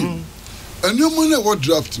 Winning. And no money what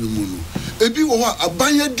draft no mono. Ebi wo a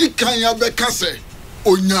abanye di kan ya beka se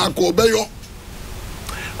onyako beyo.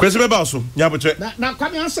 Kwesi be ba so nya boche. Na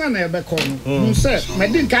kwame ansa na ebe ko no. Say me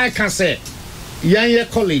di kan ka say yan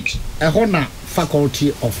college na faculty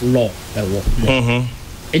of law ewo.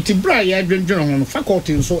 Eti bra ya dwendwen ho no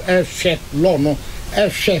faculty so hwe law no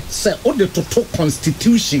hwe say o de toto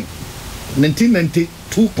constitution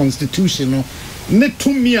 1992 constitution no ne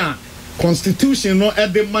tumi a constitution no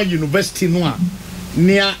ebe ma university no a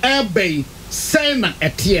nia ebe say na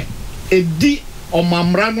etie edi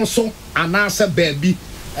omamra no so anase baabi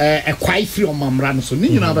ekwai free omamra no so ni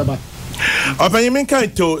nyina beba Opanyimin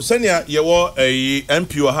kaito senia yewo a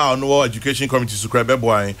MPO how no education committee subscribe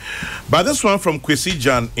boy. But this one from Kwesi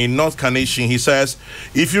Jan in North Carnation, he says,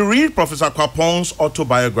 if you read Professor Kwapon's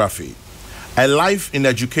autobiography, A Life in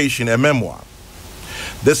Education, a memoir,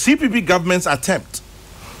 the CPP government's attempt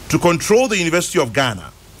to control the University of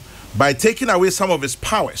Ghana by taking away some of its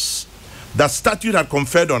powers that statute had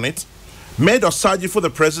conferred on it made Osagyefo for the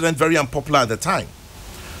president very unpopular at the time.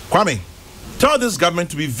 Kwame, tell this government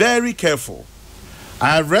to be very careful.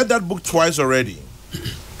 I have read that book twice already.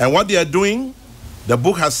 And what they are doing, the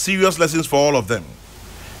book has serious lessons for all of them.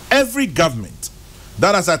 Every government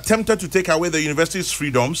that has attempted to take away the university's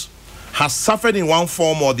freedoms has suffered in one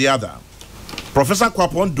form or the other. Professor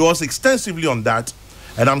Kwapon dwells extensively on that,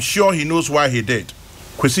 and I'm sure he knows why he did.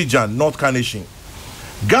 Kwesi Jan, North Carnation.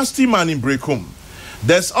 Gusty Man in Brekum.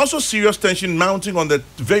 There's also serious tension mounting on the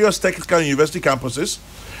various technical university campuses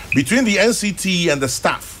between the NCT and the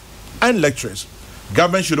staff and lecturers.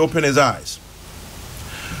 Government should open his eyes.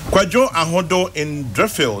 Kwajo Ahodo in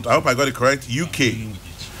Dreffield, I hope I got it correct, UK.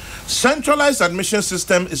 Centralized admission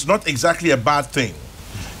system is not exactly a bad thing.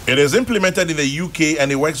 It is implemented in the UK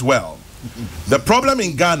and it works well. The problem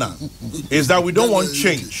in Ghana is that we don't want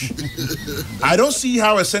change. I don't see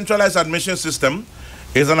how a centralized admission system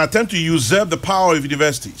is an attempt to usurp the power of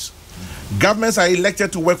universities. Governments are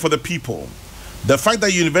elected to work for the people. The fact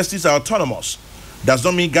that universities are autonomous does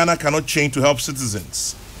not mean Ghana cannot change to help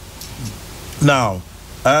citizens. Now,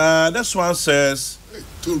 this one says,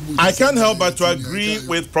 I can't help but to agree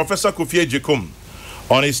with Professor Kofi Ejekum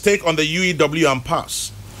on his take on the UEW and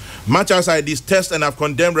pass. Much as I detest and have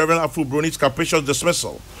condemned Reverend Afu Bruni's capricious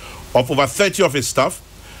dismissal of over 30 of his staff,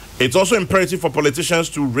 it's also imperative for politicians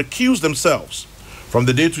to recuse themselves from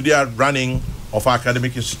the day-to-day running of our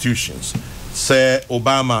academic institutions. Say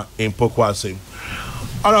Obama in Pokwase.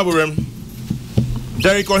 Honorable Rem,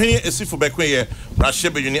 Derek Ohini Esifu Bekweye,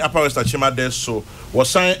 Rashebe Uni Upper West Achima Deso, was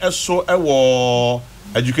signed SO Ewo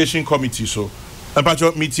Education Committee. So, and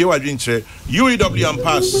Pacho Mitie Wadrinche, UEW and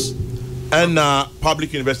pass and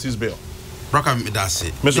Public Universities Bill. Roka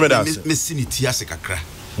Medase. Mr. Medase. Missini Tiase Kakra.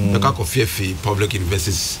 The Kako Fefi Public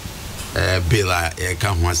Universities Bill, I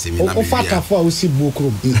can't want to see me. Ofaka for Usi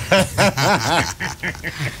Bukrum.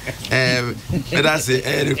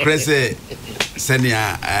 Medase, request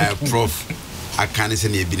Senia Prof. I can't say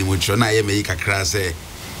any Binimuchona, I make a crass,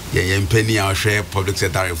 penny our share public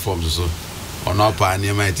sector reforms. So, on our part,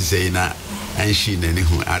 near my to say, and she,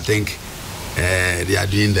 I think. They are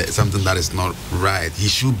doing something that is not right. He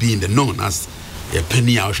should be in the known as a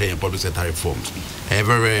penny out share in public sector reforms. Very,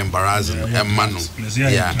 very embarrassing.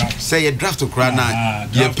 Yeah. Say a draft to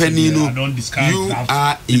Krana, your penny, you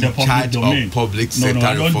are in charge of public sector reforms.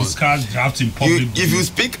 I don't discuss draft in public. If you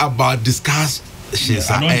speak about discuss, she's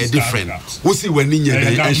different. We'll see when in your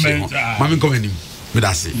Mammy coming.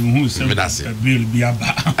 Medase.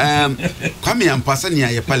 Come here and pass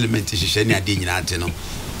any parliament is any idea.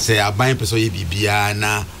 Say I buy person bibia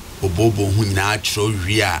na obobo hu na tro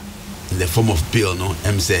ria in the form of bill no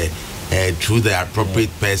say through the appropriate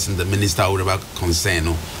person the minister would about concern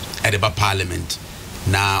no at the parliament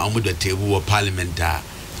na on the table of parliament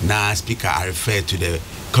na speaker I refer to the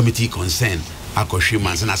committee concern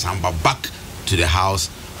akoshima and asamba back to the house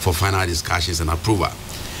for final discussions and approval.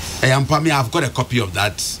 I've got a copy of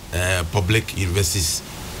that public universities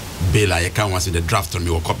bill. I can't want to see the draft on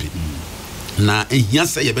your copy. Na ehia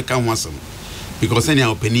say ye beka wansam because any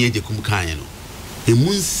opinion je kum kan no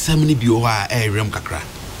emun sam ni bi o a erem kakra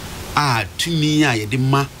to me a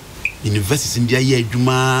yedima universities in the year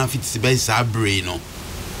juma fits by sabre no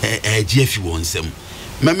GF won some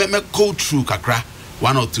me go through kakra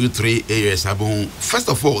 1 or 2 3 areas abon. First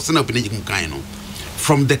of all, send up in kind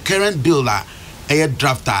from the current bill that a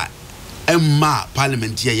drafter Emma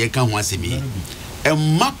parliament here you can want me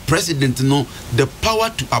Emma president no the power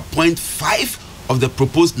to appoint 5 of the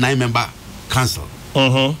proposed 9-member council.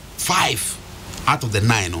 5 out of the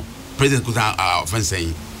 9 no president could offense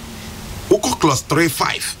saying Oko clause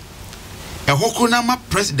 3.5 a Hokonama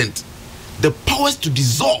president the powers to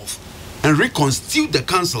dissolve and reconstitute the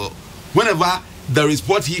council whenever there is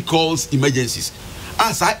what he calls emergencies.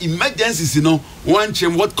 As emergencies, you know, one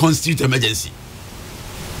change what constitutes emergency.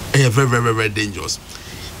 Very, very, very dangerous.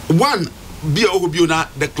 One,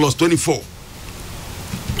 the clause 24.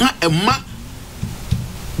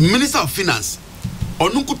 Minister of Finance,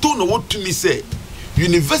 Onukuto no what to me say,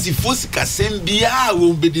 University Fosika Sembia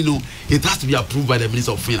will be, it has to be approved by the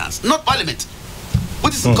Minister of Finance, not Parliament.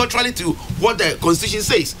 Which is contrary to what the Constitution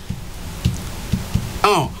says.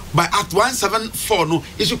 By Act 174, no,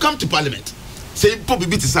 it should come to Parliament. Say, probably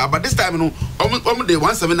beat it, but this time, no, almost the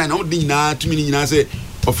 179, almost 2 million say,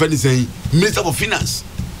 offending saying, Minister of Finance.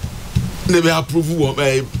 Never approve of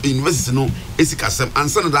university, no, Esikasem,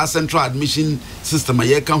 and some of that central admission system, a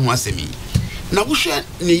year can once me. Now, we share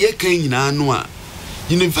near Kane in Anoa.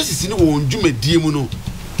 University won't do me dear mono.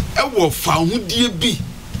 I will found who dear be.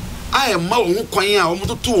 I am more who quite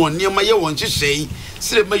almost 2 near my year one, say,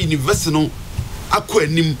 my university no.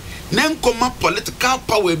 Akwenim nen koma political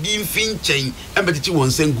power being fin chain and betiti won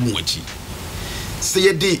sengu wachi say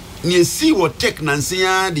ye ne si wo tech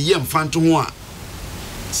nansia de yem fanto ho a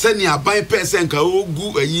se ne aban person ka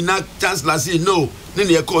ogu ayi na chancellor say no ne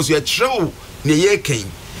ne cause ye trew ne ye ken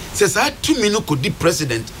say sa tumi no kodi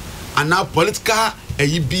president and now political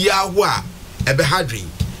ayi bia ho a ebe hadrin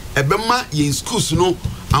ebe ma ye schools no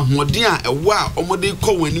ahoden a ewo a omode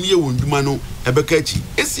ko wanim ye wonduma no ebe ka chi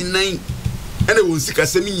esi nan and they will see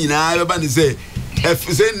Casemina say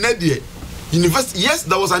Nadia University. Yes,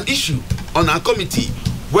 there was an issue on our committee,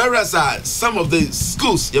 whereas some of the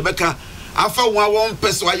schools, Yabeka, after one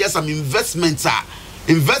person, yes, some investments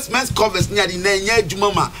covers near the Nanya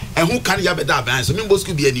Jumama, and who can you have so Mimbo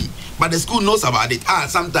could be any, but the school knows about it.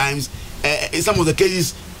 Sometimes in some of the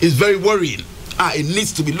cases it's very worrying. It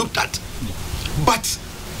needs to be looked at. But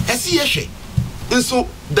and so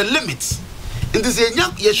the limits in this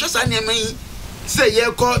yes, say ye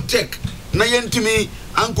call tech na yentumi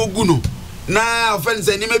anko guno na offense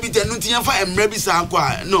ni maybe tenutia fa emre bi sa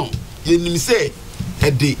akwa no yenim say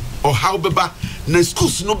ede or how beba na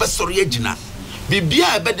schools no be sorry agina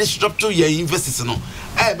bibia be disrupt your universities no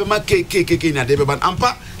be ma kk na de beba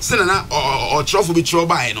ampa se na or trofo bi tro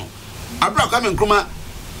bai no abra kwa me nkruma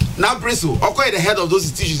na preso okoy the head of those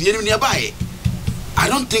institutions yenim nearby. I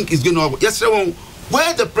don't think it's going to yesterday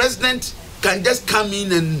where the president can just come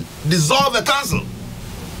in and dissolve the council.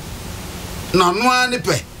 No,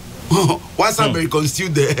 once I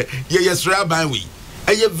reconstitute the yes, rabbi, we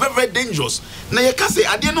are very, very dangerous. Now, you can't say,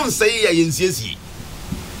 I didn't say,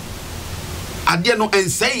 I didn't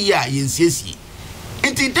say, yeah, in CSE.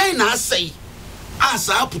 And today, I say, as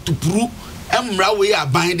I put to prove, I'm railway a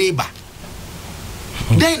binding back.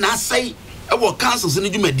 Then I say, our councils in the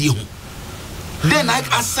Jumedio. Then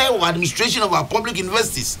I say, our administration of our public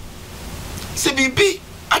universities. CBP,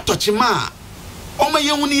 I touch him, but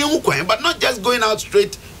not just going out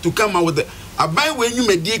straight to come out with the buy when you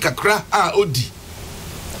may take a crack odi.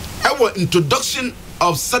 Our introduction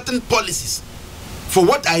of certain policies for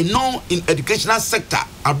what I know in educational sector,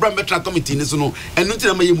 Abraham Betra Committee, and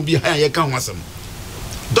nothing may be higher.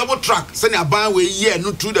 Double track, send a buy way year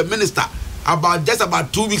no through the minister about just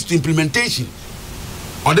about 2 weeks to implementation.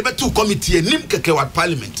 Or the 2 committee and Nimkeke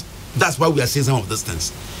Parliament. That's why we are saying some of these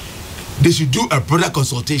things. They should do a broader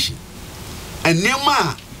consultation. And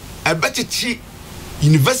Nema, I bet you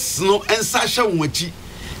university no and Sasha Wachi.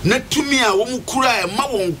 Not to me, a woman cry, a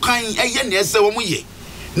mawon kind, a yen, yes, a woman ye.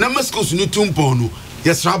 Number schools new tumpono,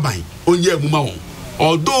 yes, Rabbi, on ye mumawon.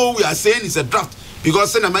 Although we are saying it's a draft,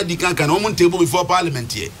 because Senamadi can almost table before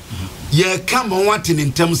Parliament here. Ye come on wanting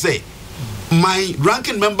in terms say, my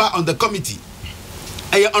ranking member on the committee,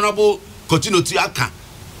 a honorable Kotino Tiaka,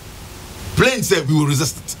 plain said we will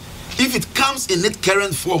resist it. If it comes in its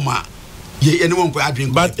current form, anyone could agree.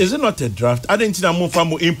 But is it not a draft? I didn't know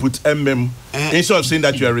more input instead of saying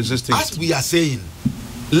that you are resisting. As we are saying,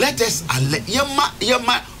 let us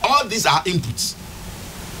all these are inputs.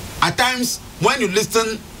 At times, when you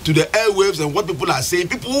listen to the airwaves and what people are saying,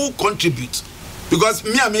 people who contribute. Because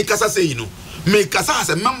me and Mekasa say, Mekasa as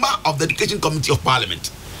a member of the Education Committee of Parliament.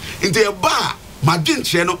 In the bar, madwin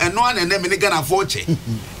che no eno an ene me ne Ghana for che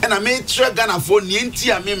and I made sure Ghana for nienti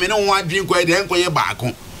a me no wan drink kwa de enkoye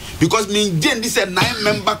baako because me gen this a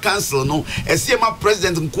 9-member council no esema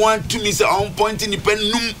president nko to me say on point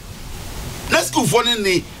independent na school for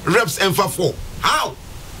ni reps emfa for how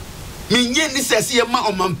me gen this esema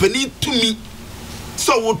o mampani to me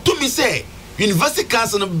so what to me say university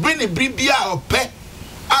council no bring a bribia or pe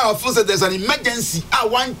I feel that there's an emergency I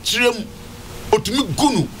want trim otumi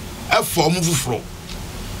gunu e form fufuro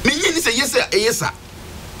me nye ni say yes sir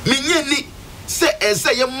me nye ni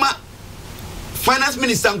say yema finance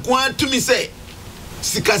minister nko to me say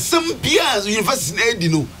sikasem bia university na edi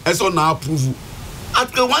no e so na approve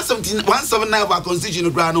article 179 of our constitution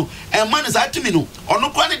gra no e man is at me no ono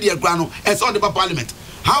kwa ne de gra no e so the parliament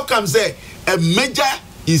how come say a major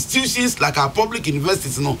institutions like our public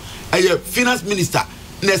universities no a finance minister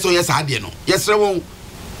na so yes ade no yes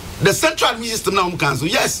the central administration system now council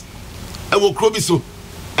yes I will crow so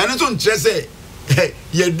and it's on say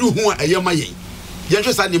you do who a yama ye you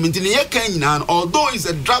just had maintain ye kan nyina although it's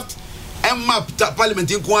a draft and map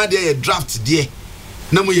parliament in kwa there a draft there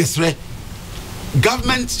na mo yesre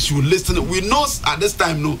government should listen we know at this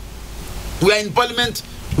time no we are in parliament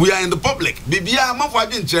we are in the public bibia ma for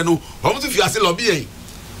adwen che no o mo to fi ase lobby yen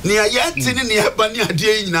ni aye tini ni eba ni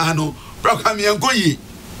ade nyina no program enkoyi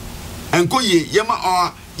yema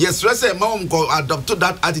or yes say mom go adopt to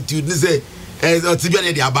that attitude ni say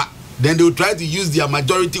then they will try to use their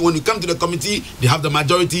majority when you come to the committee they have the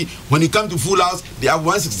majority when you come to full house they have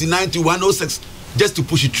 169 to 106 just to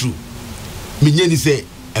push it through menye ni say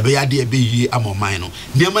ebe ya de ebe yi amomai no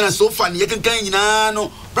niam na so far ne kan nyina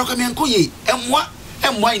no program enkoyi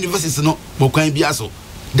emwa universities no bokwan bia so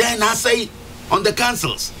then I say on the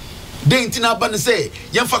councils then tina ban say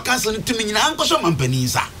yemfa council to me nyina anko so mampani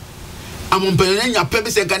sa amompene nya pebe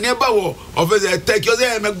se gane ba wo ofese take yo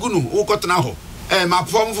say megunu wo kotena ho ma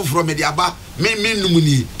form from me dia ba me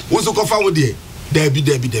numuni wo so kofa wo de dabi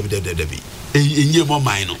enye mo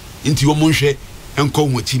man no nti wo monhwe enko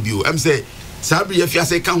woti bio em say sabi ye fia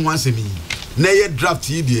say kan ho asemi na ye draft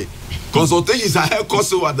yi de consultations are held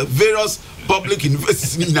also at the various public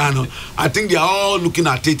universities no I think they are all looking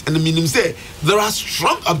at it and meaning say there are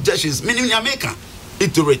strong objections meaning Jamaica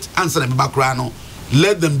iterate answer them background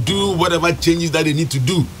let them do whatever changes that they need to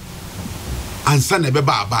do and send a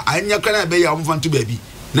baba anya kana be ya omfanto baby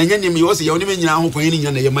na nya nem yo se ya onime nyina ho kwan ni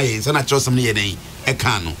nya na ye maye sana chosem ne ye den e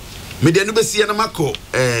kan no me de no be sie na mako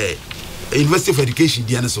University of Education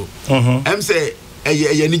dia ne so em say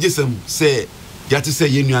ye ni jesem say ya to say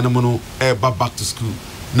ye nuanam no back to school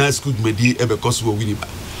na school me di e be cause wo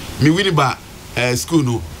winiba school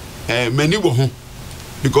no many wo ho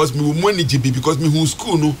because me wo money GB because me who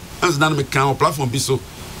school no as na me kan platform bi so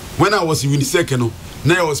when I was in Unisec no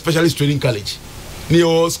na I was specialist training college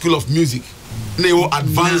near school of music near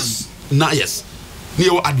advanced yes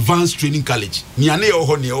near advanced training college near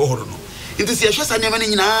ho no it is a shasa nyama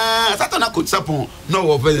nyina satana coach sapon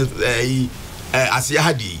no of Asia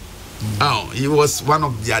Hadi he was one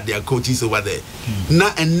of their coaches over there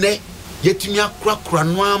na enne yetumi akura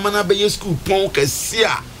no amana be school pon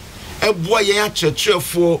kasia eboa ye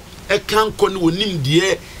akyerɛkyerɛfo kan kɔ ne wonim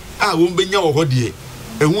die a won benya wo hɔ die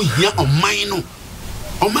ehu hia ɔman no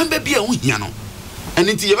ɔman ba bia ehu hia no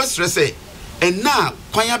ɛne nti ye be stress na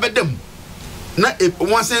kwan abedam na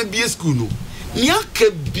wansan bia school no nia ka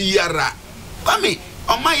biara kwame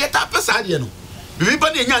ɔman ye ta pesa die no bibi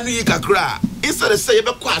ba de nya no yi kakra instead say ye be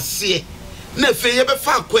kɔ ase na fe ye be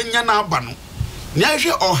fa akwanya na aba no nia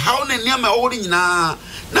hwɛ ɔhaw na nia ma ɔwɔ nyina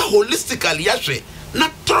na holistically ya hwɛ na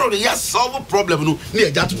throw ya solve problem no na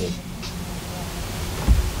ya jato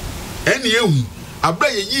eni ehu abra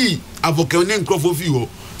yi advocate ne nkrofo fi ho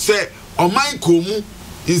say oman komu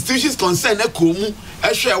institutions concern na komu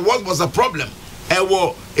ehwe what was the problem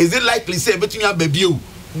is it likely say between ababiu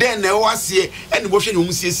then na wase eni bo hwe ne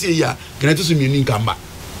mu siesie ya kana to so mienu nkamba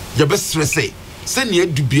ya be stress say ne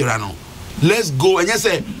adubira no let's go and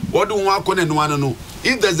say what do we want to no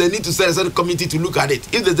if there's a need to set a committee to look at it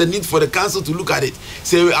if there's a need for the council to look at it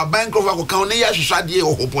say a bank of account na ya hwehwade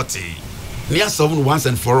o hopoti near solve once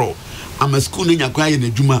and for all I'm a school in Yakwa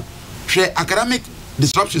in Juma share academic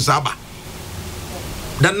disruptions aba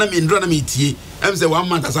dan na me ndro na me tie em say 1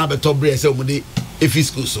 month asa be top break say omude efi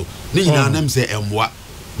school so ni nyina na em say emwa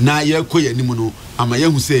na ye koye ni mu no ama ye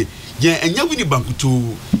hu say ye enya wini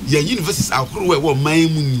bankuto ye universities akuru we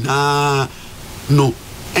man mu nyina no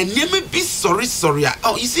and you may be sorry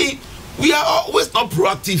oh you see we are always not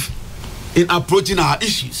proactive in approaching our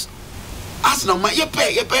issues as no my you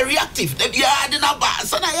reactive that you are na ba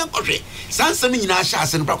sana yan kohwe san sam nyina sha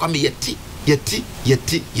asen bra kwa me yeti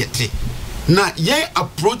Now, your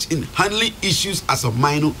approach in handling issues as of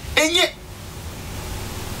minor, and yet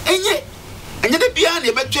the piano,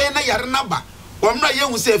 you better na yarnaba. One night you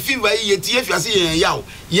will say, fever, yet if you see yaw,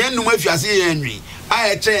 yen no if you see Henry.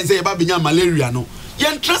 I try and say about malaria no.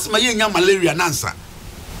 Yen trust my young malaria answer.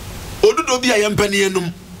 Odo be a young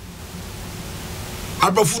penny.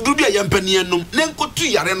 Abafudu bi ayempanienum nenko tu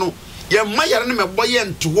yare no ye ma yare no meboye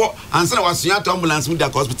ntowo ansa na wasoya to ambulance with the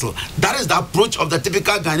hospital. That is the approach of the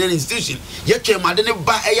typical Ghanaian institution. Ye twemade ne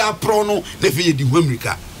ba eya pro no na fe ye di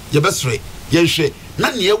America ye besre ye hwe na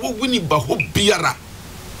ne ye woguni ba ho biara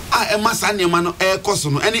a emasa ne ma no koso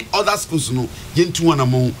no any other schools no ye ntu wana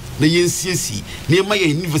mo na ye nsiesi na ma ye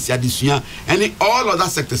university adesua any all other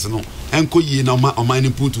sectors no enko ye na ma ni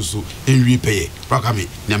put so enwi peye prakame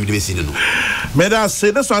nyam de besi no. May I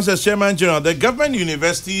say this one says, Chairman General, the government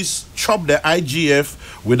universities chop the IGF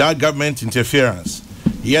without government interference.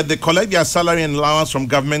 Yet they collect their salary and allowance from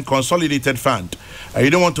government consolidated fund. And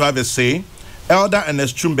you don't want to have a say. Elder and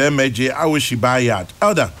Estrumbe Meje Awishibayat.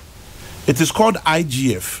 Elder, it is called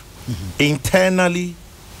IGF, internally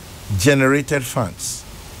generated funds.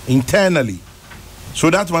 Internally. So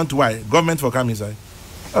that's one to why. Government for come inside.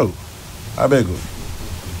 Oh, I beg you.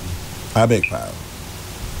 I beg pal.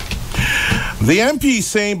 The MP is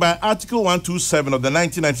saying by Article 127 of the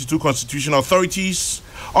 1992 Constitution, authorities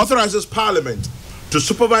authorizes Parliament to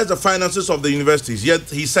supervise the finances of the universities. Yet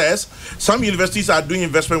he says some universities are doing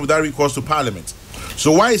investment without recourse to Parliament.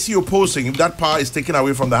 So why is he opposing if that power is taken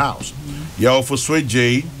away from the House? Yaofoswe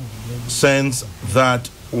J sends that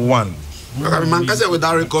one.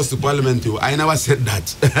 Without recourse to Parliament, I never said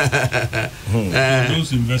that.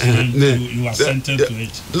 Those investments, you are sentenced to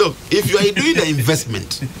it. Look, if you are doing the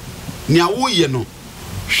investment, Niawo ye no,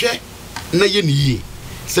 she na ye ni.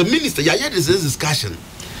 So minister, ya this discussion.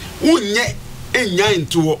 Unye enya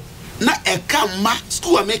into na eka ma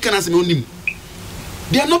school American as onim.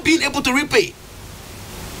 They are not being able to repay.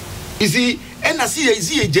 You see, and I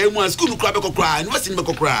see a German school no cry university no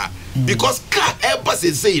cry because car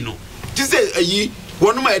embassy say no. She say ayi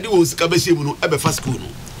one of my do was kabeshe mu no ebe fa school no.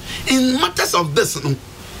 In matters of this no,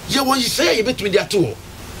 you want you say you between their two.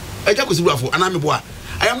 Eja ko sibu afo anameboa.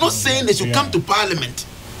 I am not saying they should come to Parliament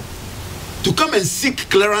to come and seek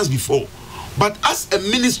clearance before, but as a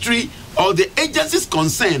ministry or the agencies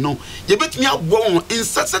concerned, no, you bet me out in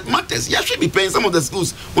such matters. You should be paying some of the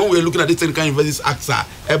schools when we are looking at this Technical Universities Act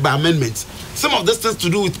by amendments. Some of these things to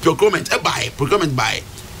do with procurement by.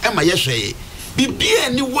 Emma Yeshe. Be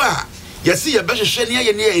anywhere. You see a better shenia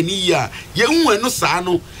any year. You no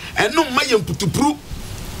sano and no mayam put to prove.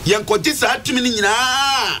 Young Kotisa to me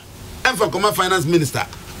and for Command Finance Minister.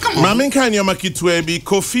 Come on. Maminka Nyomakitwebi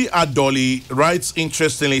Kofi Adoli writes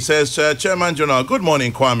interestingly, says, Chairman General, good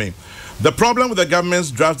morning, Kwame. The problem with the government's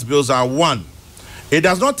draft bills are: one, it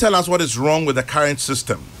does not tell us what is wrong with the current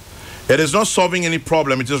system. It is not solving any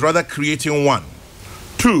problem, it is rather creating one.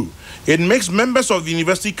 Two, it makes members of the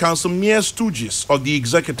University Council mere stooges of the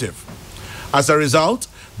executive. As a result,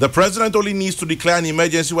 the president only needs to declare an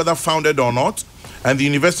emergency whether founded or not, and the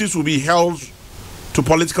universities will be held to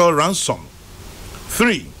political ransom.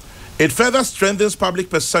 Three, it further strengthens public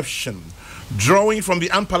perception, drawing from the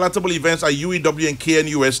unpalatable events at UEW and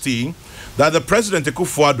KNUST, that the President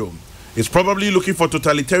Akufo-Addo is probably looking for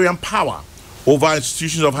totalitarian power over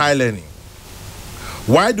institutions of higher learning.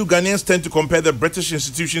 Why do Ghanaians tend to compare the British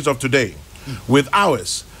institutions of today with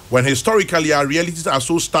ours, when historically our realities are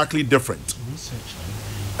so starkly different?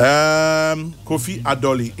 Kofi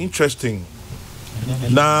Adoli, interesting.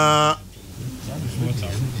 Now,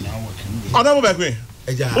 oh, back way.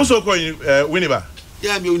 Also calling Winneba.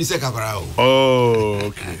 Yeah, me only say Kakarao. Oh,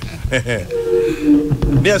 okay.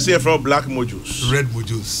 Near say from black modules. Red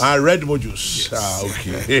modules. Red modules. Yes.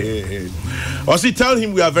 Okay. Also, tell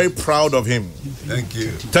him we are very proud of him. Thank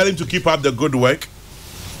you. Tell him to keep up the good work.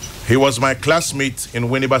 He was my classmate in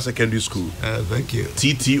Winneba Secondary School. Thank you.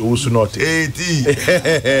 TT Osunote.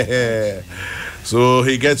 So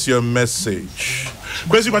he gets your message.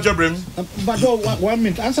 Question, Macho Brim. But 1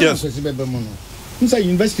 minute. Answer yes. Question, Bebemono. Inside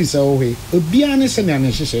universities are away. Obiane se me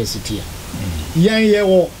anehye city.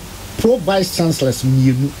 Yan pro vice chancellors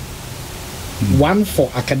mienu. One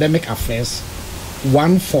for academic affairs,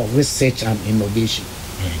 one for research and innovation.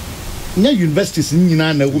 Nya universities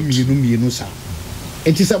nyina na wo mienu sa.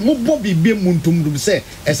 Enti se mo bobi bie muntum dum se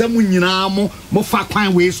ese mo nyina mo fa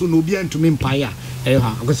kwan we so no obi antumi mpae a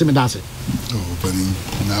akwese me dase. Oh, but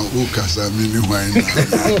now Okasa mini wine.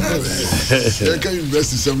 I can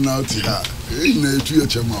invest in some now. In a 2 year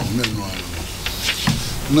chairman.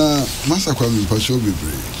 Now, Master Kwame Pasho be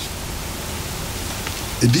brave.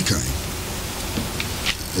 A deacon.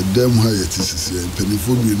 A damn high at TCC and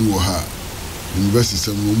Pennyphone, you know her. university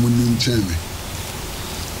some woman chain.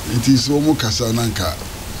 It is almost Casananka,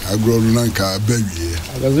 a grown Nanka baby.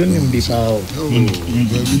 I was in him before. Oh, and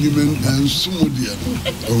Sumudia.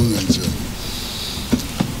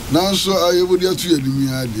 Now, so I would have to hear me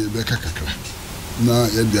idea, Becca. Now,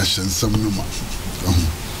 you're some number.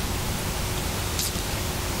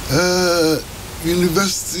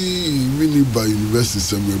 University, mini by university,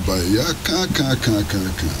 somewhere by ya can't.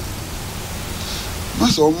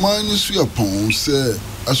 Mas all mine is your pon, say,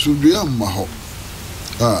 I should be a maho.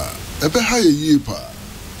 A bit higher year pa,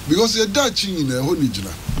 because you're Dutch in a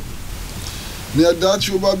honeyjana. Near Dutch,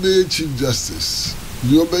 you obey Chief Justice,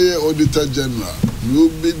 you obey Auditor General, you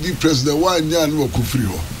obey the President 1 year and walk free.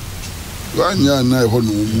 1 year and I hold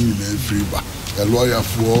no moon and free bar, a lawyer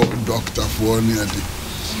for, doctor for near the.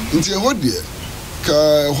 Into a hot dear. Ka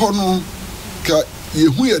hono ka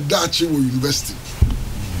yehu ye dachi wo university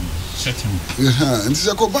and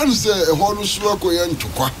se ko ban se hono so akoye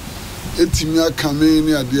ntokwa etimi aka me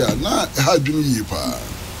ni ade a na ha dwunu yi pa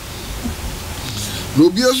no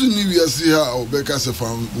bia so ni wiase ha obeka se fa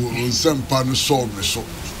nsempa no so me so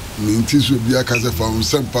ni nti so bia ka se fa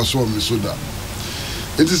nsempa so me so da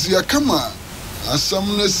etisi akama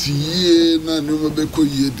asam na siye na no be ko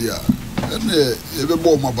yie dia ene ebe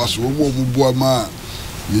bo mabaso mo bo ma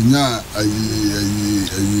yenya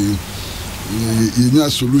yenya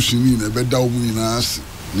solution ni na be da wo nyina ase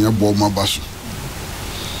ne bo mabaso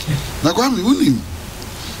na kwa mi unim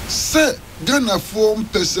se Ghana form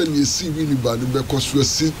person yesi wini ba ne be koso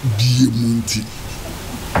ase bie munti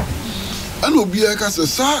ana obi aka se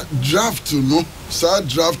sa draft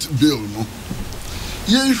bill no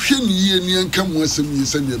yen hwe ni ye ni enka mo asem yi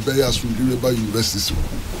se ne be ya so de ba university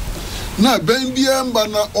na ben bia mba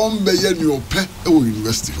na ombe ye ni ope e wo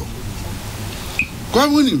university ho kwa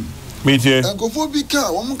munim metie enkofo bi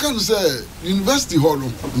ka wo kan say university ho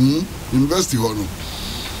no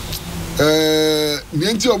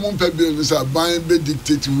nienti o mo mpe bi no say ban be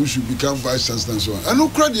dictate who should become vice chancellor and so on anu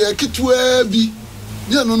kra de eketwa bi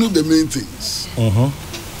ya no the main things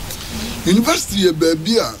university e ba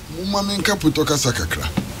bi a mo ma men capital kasa kakra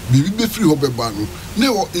bibi be free ho be ba no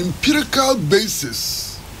na wo empirical basis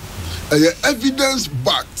evidence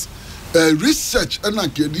backed research and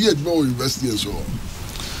academia at more university and so on.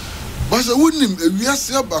 But I wouldn't we are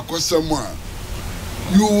say about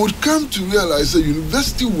you would come to realize that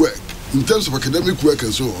university work in terms of academic work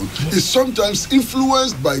and so on is sometimes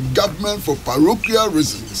influenced by government for parochial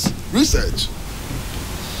reasons. Research.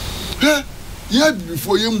 Yeah,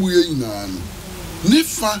 before you never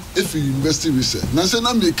if university research. Now say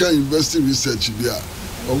na make university research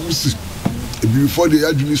before they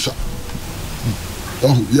actually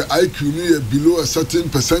your IQ is below a certain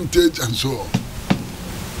percentage and so on.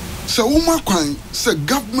 So, say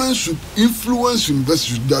government should influence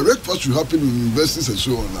universities, should direct what should happen in universities and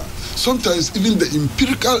so on. Sometimes even the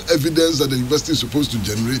empirical evidence that the university is supposed to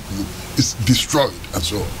generate is destroyed and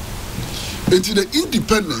so on. And the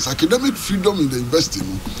independence, academic freedom in the university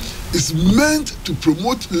is meant to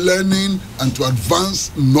promote learning and to advance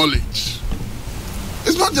knowledge.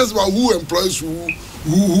 It's not just about who employs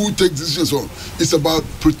who takes decisions on. It's about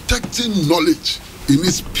protecting knowledge in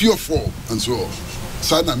its pure form and so on.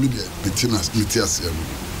 Sana media metias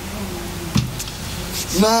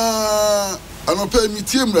na anope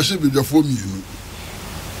mitiem rashe bidafo mienu.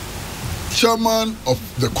 Chairman of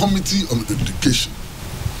the Committee on Education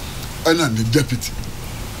and the deputy.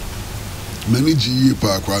 Many GE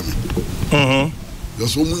pa kwame.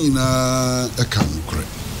 There's so many na ekan kure.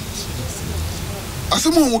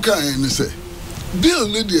 Asemo mo kan say bill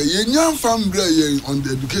no dey ye nyam fambre ye on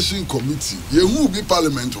the education committee ye hu bi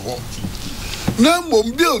parliament ho na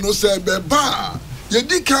mom bill no say be ba ye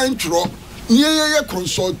di kan tro ye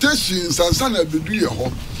consultations and san abedu ye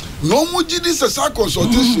ho no mo gidi se sa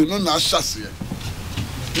consultation no na hyase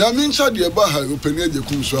na min cha de ba ha opani aje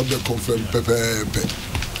kum so be confirm pepe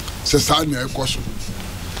se sa na ekoso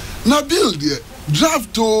na bill de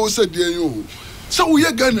draft to se de yo so we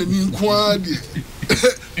Ghana ni nko ade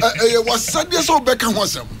was Sadia so back and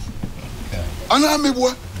was and I'm a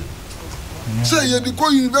boy. Say, you the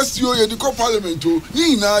university or the parliament,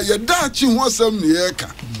 Nina, your Dutch was some near Eka.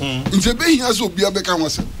 In the bay has will be a back and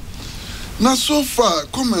was. Now, so far,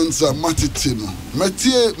 comments are Matitino,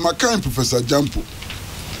 Mathieu, my kind Professor Jampo,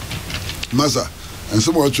 Maza, and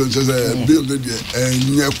some more churches build it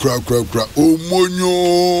and near crowd, oh,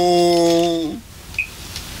 Monyo.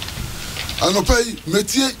 And I pay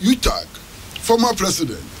Mathieu Utah. Former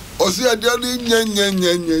president osi adiade nye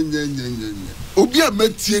obi a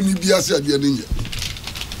metie ni biase adiade nye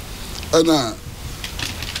ana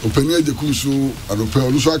opani ajekunso anope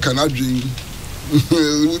oluso aka na dwen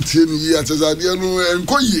Routine years as I didn't know and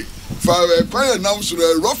Koye for a quiet announced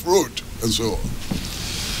a rough road and so on.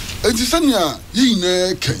 And Sanya, ye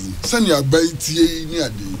ne came, Sanya Baiti near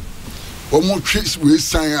the or more tricks with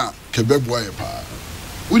Sanya Quebec Wire.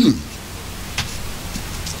 Winning.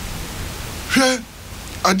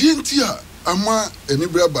 I didn't hear Ama any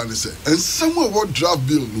Brabant and somewhere what draft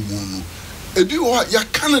bill no more. And you are ya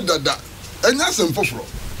Canada that and that's in Fofro.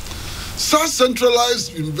 South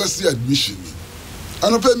centralized university admission.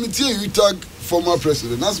 And a you tag former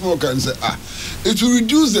president. That's more can say it will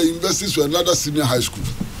reduce the universities to another senior high school.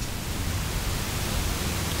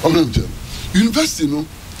 University no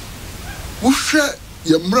we share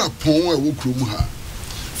yamra pon e wo krom ha.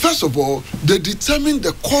 First of all, they determine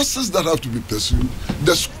the courses that have to be pursued,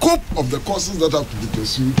 the scope of the courses that have to be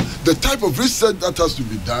pursued, the type of research that has to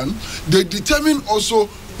be done. They determine also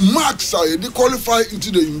marks are they qualify into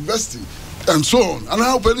the university and so on. And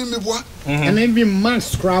how penny me what? And then be marks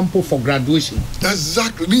scramble for graduation.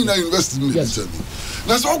 Exactly. Nina university. Yes.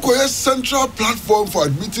 That's all a central platform for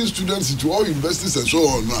admitting students into all universities and so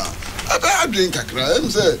on. I drink kakra.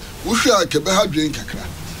 Say we share kebeha drink kakra.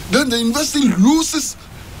 Then the university loses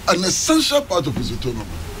an essential part of its autonomy.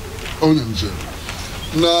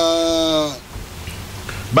 Now,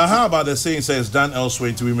 but how about the saying says done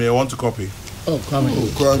elsewhere we may want to copy? Oh, come on.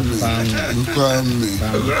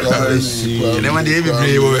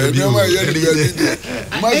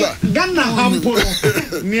 Ghana Hampo,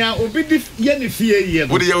 near Obidi Yenifie.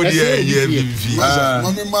 What do you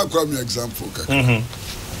example?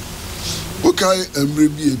 Okay, and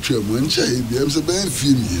maybe a trim when Chay becomes a bad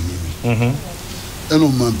female. And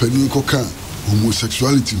on my penny coca,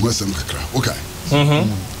 homosexuality was some cacra. Okay.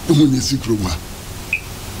 When you see Kruma.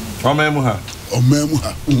 Or Memuha. Or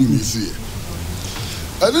Memuha, when you see it.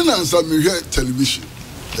 I didn't answer me here television,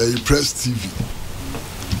 press TV.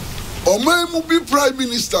 Or Memu be Prime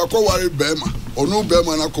Minister, Kowari Bema, or no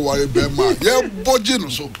Bema, and Kowari Bema. Yeah, Bojin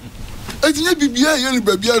so. And you be any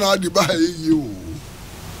baby and I buy you.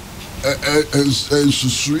 And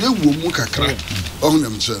Susuya Wumukakra on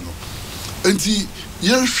them channel. And he,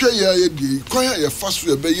 yan share ya quite a fast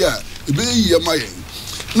way, be ye my.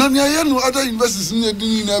 None no other investors in the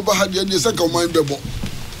never had the second mind the book.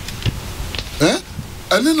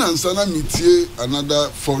 And then Ansana meet another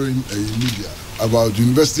foreign media about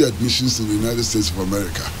university admissions in the United States of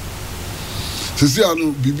America. To see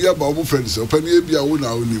ano bibia ba omo friends open e bia wo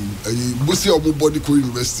na onim busi omo body co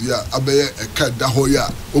university a abeye e ka da ho ya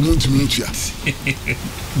omo ntumi ntua.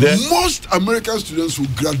 Most American students who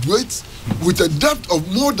graduate with a debt of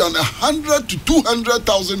more than $100,000 to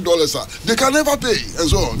 $200,000 they can never pay and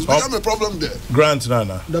so on. It's become a problem there. Grant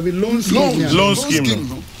nana. There be loan scheme. Loan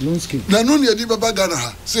scheme. Na no ne di baba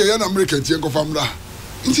Ghana say yan American tie ko famra.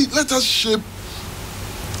 Let us shape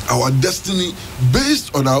our destiny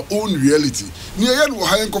based on our own reality. Ni yan wo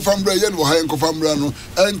hayen ko famra no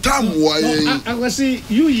and time why I see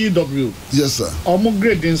UEW. Yes sir. Almost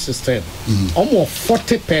grading system. Almost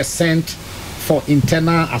 40% for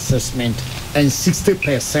internal assessment and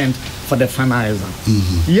 60% for the final exam.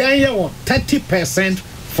 Yeah, 30%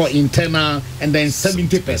 for internal and then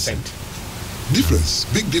 70%. Difference,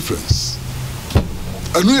 big difference.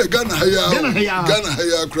 I know you're Ghana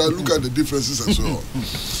higher, look at the differences and so on.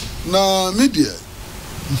 Now, media,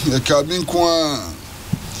 a cabin qua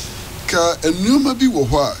and you may be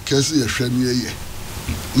what Cassie a shame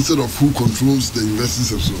instead of who controls the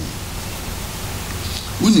investors and so on.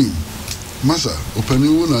 Winning, Massa, open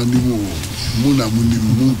you and the Muna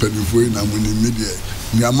Moon Penny na media,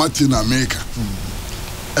 near Martin America.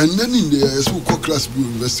 And then in the so-called class B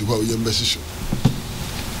university where we are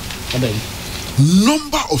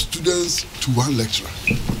number of students to one lecturer.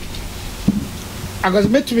 I was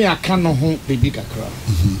met to me a canon home baby kakra.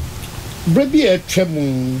 Baby a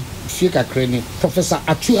tremu fika crane Professor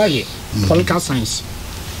Atuaye, political science.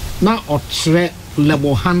 Now or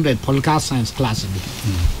level 100 political science class.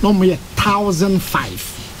 No more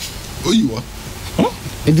 1,005. Oh, you are?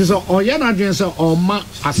 It is all yana dreams or ma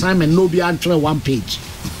assignment no be answer 1 page.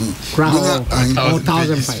 Crowd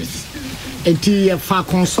 1,005. A far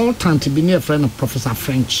consultant be near friend of Professor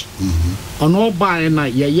French. On all by na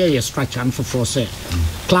ye structure and for say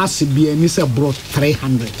class B and is brought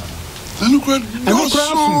 300.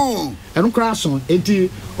 And cross on it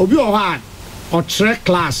obi or hard or track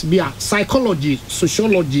class be a psychology,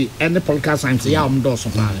 sociology, and the political science. Yeah, does to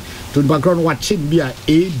the background watching be a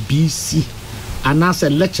ABC and answer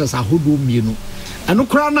lectures are who do you know. And no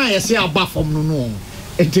crown I say about from no.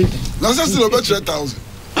 It is still about 3,000.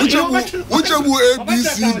 Which ABC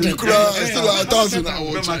still 1,000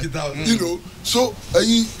 hours. You know, so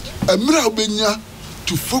a mirror benya to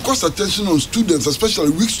to focus attention on students, especially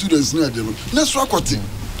weak students near them. That's what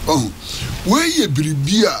where you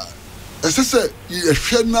be as I said, you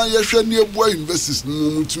boy investors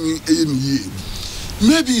maybe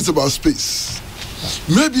it's about space.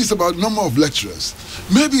 Maybe it's about number of lecturers.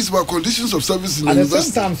 Maybe it's about conditions of service in the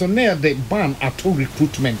university. Sometimes near the ban at all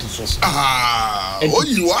recruitment. Oh,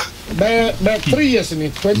 you are? By 3 years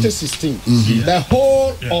in 2016, the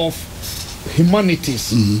whole of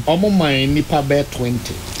humanities, my nipa bear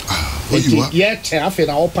 20. Yet,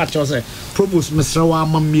 after our patch was a provost Mr.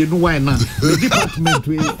 Wama Minuana, the department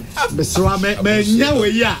with Mr. Wama,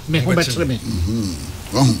 me better me.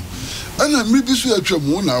 And I'm maybe so a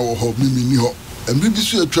tremor now or hope me, and maybe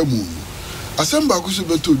so a tremor. Assemble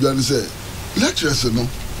Kusuba to Jan say, lecturers, no,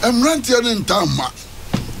 I'm ranting in Tama.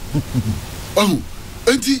 Oh,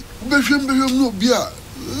 Auntie, Besham no beer.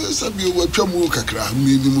 Sabi wa twamu kakra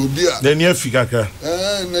minimum bia na nia fi kakra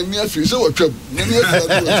na nia fi so wa twam na nia fi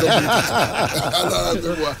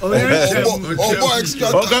o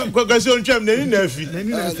extra ko so twam na nia fi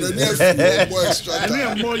o extra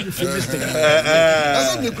time more euphemistic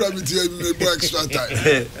asa me kra mi tie me bo extra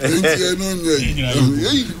time ntie no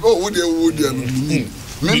nye oh wo de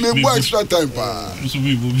no me bo extra time pa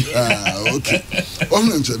okay o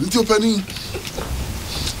nche nti opani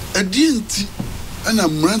edinti ana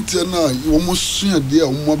mrante na almost dia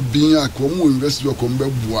o bin ak o university o kombe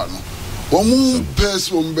bua no o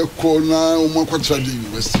person be ko na o kwatra de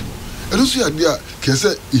university eno so ya dia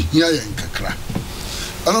kese ihia yen kakra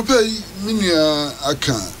anope minia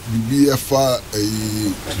aka BBFA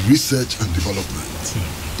research and development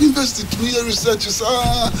university to research is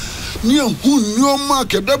ni hu ni o ma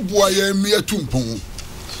ke be bua ya mi atumpon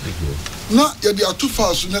na ya di atu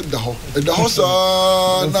fa so na da ho sa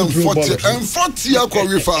na 40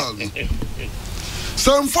 akwa fa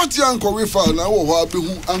some 40 akwa fa na wo ho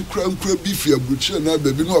abehu ankra bi fi abuchi na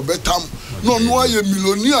baby no obetam no no aye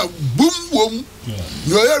millionaire boom wom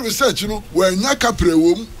no ya research no wa nya kapre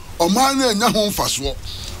wom o ma na nya ho mfaso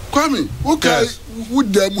kwame wo kai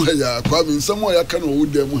wudam ha kwame nsamo ya kana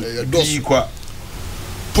wudam ha ya dos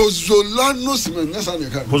Pozzolano simenya ne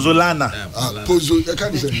kan Pozzolana Pozzo ya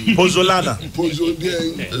kan se Pozzolana Pozzo de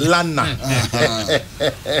lana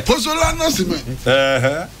Pozzolana simen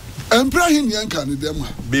Embrahim yankan dem ha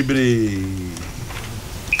bebre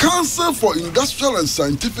Council for Industrial and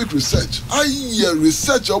Scientific Research aye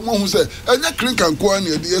research omo hu se enya krinkan ko an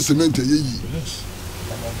e de cement yeyi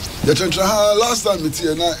ya tentra last time it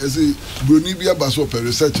na ese broni bia baso per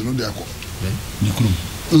research no de akọ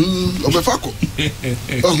obefako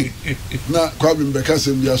na kwa bimbeka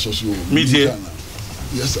sem bia soso media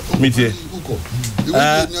yes media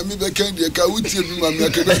na mi be kan de ka wutie mi ma mi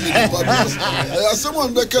akeda mi papa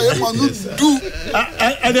someone be kan e ma no do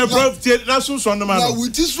and the prof na so so no ma na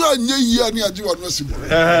wuti so anya yi ani age wa no sibo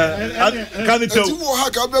kan it ti wo ha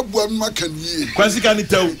ka be bua ma kan yi kwasi kan it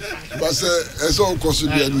ba se eso koso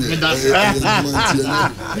de ani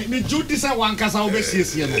me judi sa wan kasa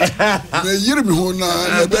obesiesie no me yiri mi ho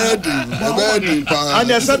na bed pa and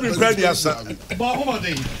the seven credit asa ba ko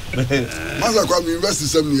modern maza kwa mi university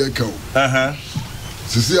sem ni e kan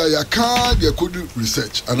sisi ya ka de could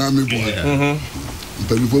research and am able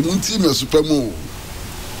mpani fo munti me supermo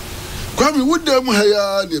kwa mi wudam ha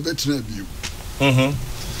ya ne betina biu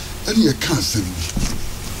ani ya ka sem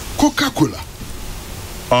Coca-Cola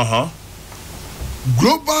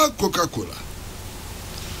global Coca-Cola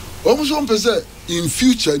almost pese in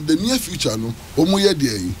future in the near future no omo ye de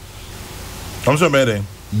yi so better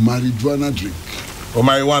marijuana drink or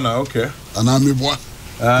marijuana okay and am able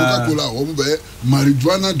Coca-Cola omo be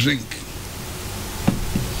marijuana drink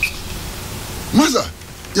maza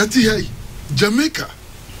yati hey Jamaica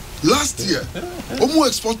last year omo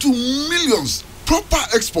export to millions proper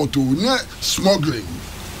export to near smuggling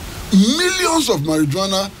millions of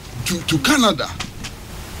marijuana to Canada.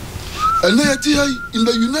 And in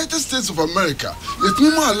the United States of America, it's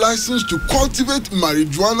more licensed to cultivate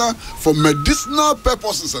marijuana for medicinal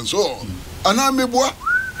purposes and so on. And I'm a boy.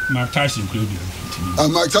 Mike Tyson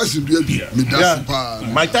Mike Tyson,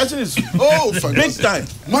 Mike Tyson is fantastic. Big time.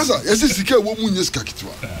 Masa, yes, it's a woman yes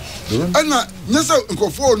kakitwa. And Nessa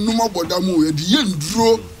Nkofo Numa Bodamu, the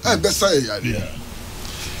Yendro, and Bessay.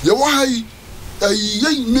 Yawai, a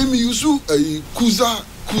young name you a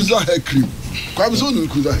Kuza hair cream. Kwam's own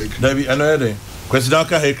Kuza hair cream. David, another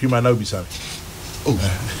Quesidaka hair cream, and I'll be sorry. Oh,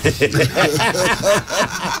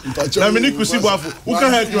 I'm in Kusibafu. Who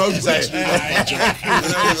can help you outside?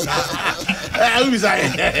 I'll be sorry.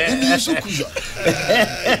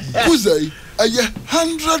 Kuza,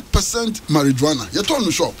 100% marijuana. You turn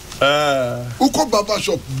the shop. Uko baba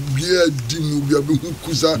shop beer dimu beer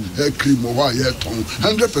kuza hair cream or why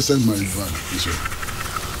 100% marijuana.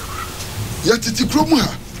 Yet it kromu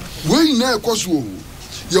when na koso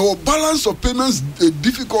your balance of payments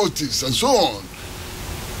difficulties and so on.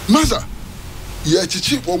 Master, ye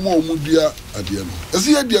chichi omo omudia adie no. Ese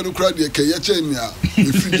ye dia no kra de ke ye chenya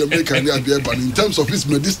e free Jamaica and adie but in terms of its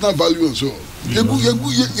medicinal value and so on. Ye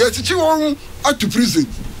chichi won at to prison.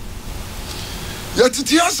 Ye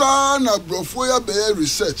chichi asa na brofo ya be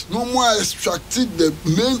research. No more extracted the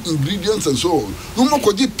main ingredients and so on. No more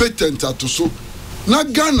koji patent at so. Na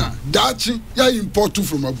Ghana dachi ya import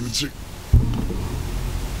from abroad.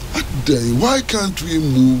 Then why can't we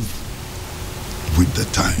move with the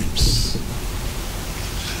times?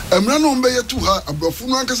 Emrano mbeye tu ha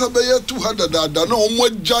abrofunu ankasa beye tu ha dada na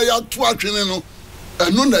omogya ya to atwene no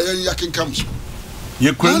eno na yen yakenka so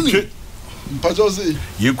ye kuramtwe mpajoze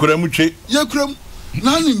ye kuramtwe ye kuram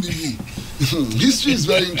nani ndibi history is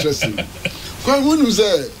very interesting kwa wonu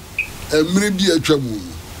say emre bi atwamu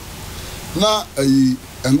na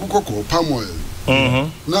engukoko palm oil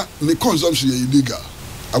na the consumption is illegal.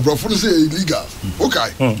 Abrofunu say illegal.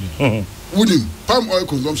 Okay. Wouldn't palm oil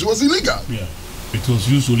consumption was illegal. Yeah. It was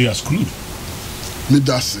usually as crude. Me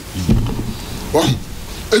that's it. Wow.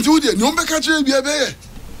 And you did no make a change be a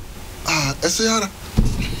Essayara.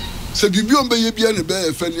 Said you be on be a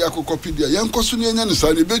bear, friendly acocopedia, young Cosunian and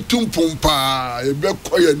Sunny be tumpumpa, a bear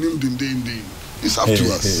quiet named in the it's up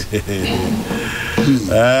to us.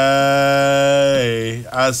 Hey,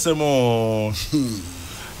 Asemo.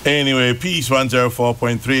 Anyway, peace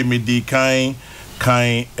 104.3 midi kind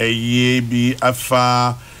a ye be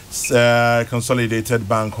afa consolidated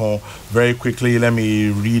bank home. Very quickly, let me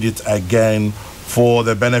read it again for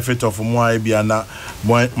the benefit of Moabiana,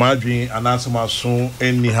 Marjorie, and Asama soon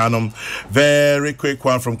in Nihanum. Very quick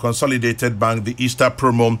one from Consolidated Bank, the Easter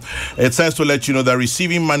promo. It says to let you know that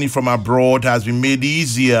receiving money from abroad has been made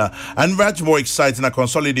easier and much more exciting at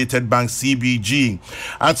Consolidated Bank CBG.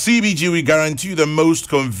 At CBG, we guarantee you the most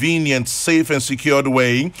convenient, safe, and secured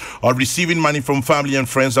way of receiving money from family and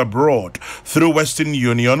friends abroad through Western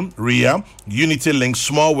Union, RIA, Unity Link,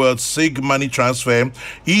 Small World, SIG Money Transfer,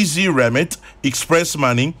 Easy Remit, Express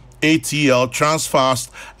Money, ATL,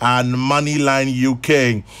 Transfast, and Moneyline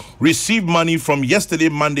UK. Receive money from yesterday,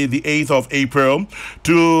 Monday, the 8th of April,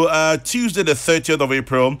 to Tuesday, the 30th of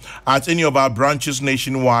April, at any of our branches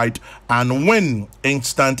nationwide, and win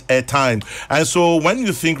instant airtime. And so, when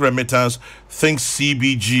you think remittance, think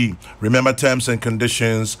CBG. Remember, terms and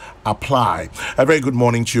conditions apply. A very good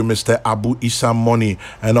morning to you, Mr. Abu Issa Money,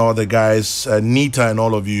 and all the guys, Nita, and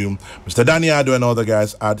all of you, Mr. Daniado, and all the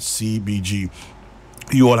guys at CBG.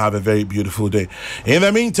 You all have a very beautiful day. In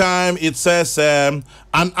the meantime, it says an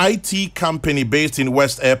IT company based in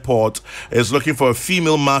West Airport is looking for a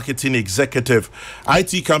female marketing executive.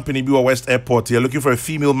 IT company be West Airport. You're looking for a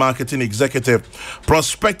female marketing executive.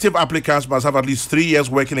 Prospective applicants must have at least 3 years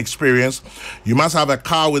working experience. You must have a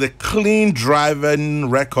car with a clean driving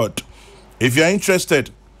record. If you're interested,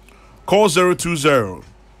 call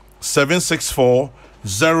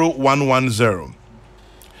 020-764-0110.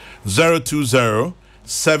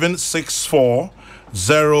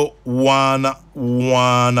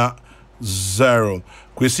 020-764-0110.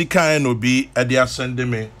 Kwesi Kain will be at the sending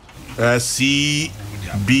me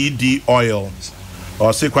CBD oil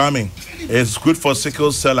or Kwame. It's good for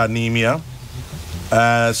sickle cell anemia,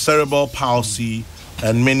 cerebral palsy,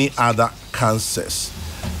 and many other cancers.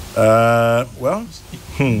 Well.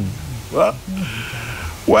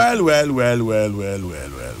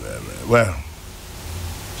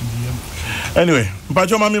 Anyway,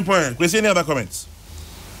 Pacho Mami point. We see any other comments?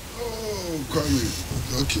 Oh, Kwame.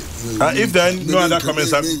 Okay. If there are no other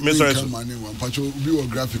comments, Mr. Pacho, be a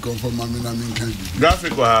graphic for Mami Namin can be.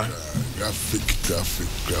 Graphic, graphic.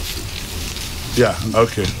 Yeah,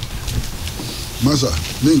 okay. Masa,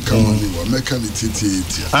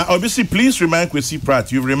 obviously, please remind Kwesi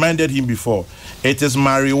Pratt. You've reminded him before. It is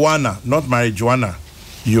marijuana, not marijuana.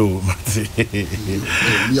 You,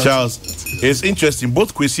 Charles, it's interesting.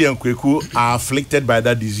 Both Kwesi and Kweku are afflicted by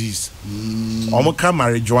that disease. Omoka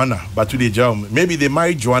marijuana, but to the jam. Maybe they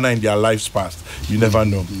married Joanna in their lives past. You never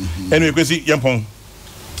know. Anyway, Kwesi, Yampong.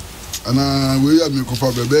 And we have me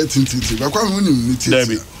for baby tinti. But what we need to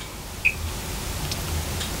Debbie.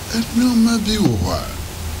 No, maybe what?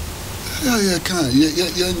 Yeah, can't.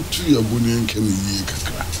 Yeah, to your bunny can ye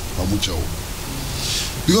kakra.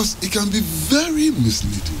 Because it can be very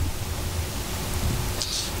misleading.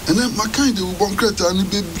 And then my kind of concrete and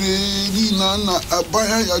be brave, Nana, a buy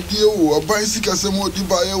a deal, a bicycle, some more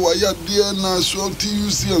buy a dear, na so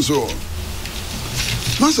TUC and so on.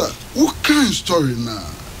 Master, what kind of story now?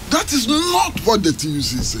 That is not what the TUC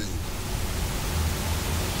is saying.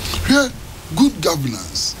 Here, good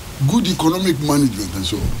governance, good economic management, and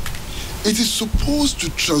so on. It is supposed to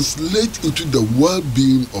translate into the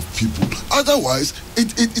well-being of people. Otherwise,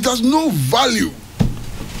 it has no value.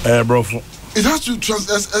 Bro. It has to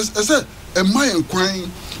as I said, a man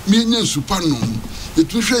crying, me and Supanon,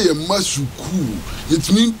 it will say a masuku, it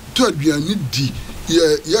means to adrianidi,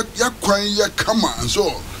 ya crying, ya kama, and so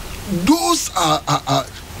on. Those are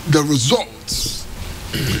the results.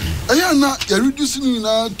 Ayana, you're reducing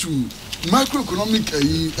now to microeconomic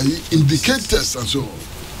indicators and so on.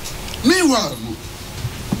 Meanwhile,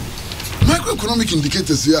 microeconomic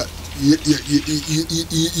indicators here,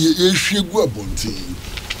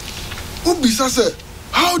 Ubisa said,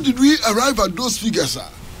 how did we arrive at those figures?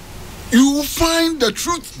 You will find the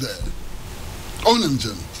truth there.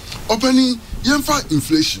 Onamjan, opening yenfa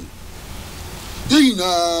inflation.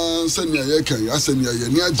 Yena senya yeka asenya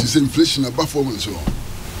yenya jise inflation above performance so.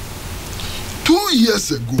 2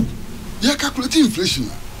 years ago, you calculating inflation.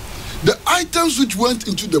 The items which went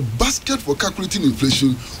into the basket for calculating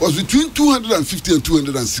inflation was between 250 and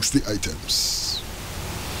 260 items.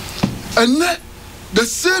 And then the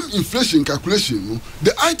same inflation calculation,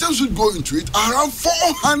 the items which go into it are around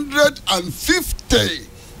 450.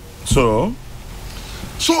 So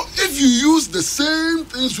if you use the same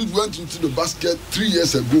things which went into the basket 3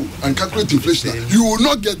 years ago and calculate inflation, you will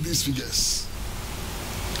not get these figures.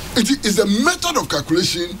 It is a method of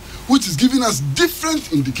calculation which is giving us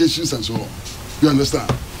different indications and so on. You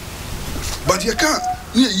understand? But you can't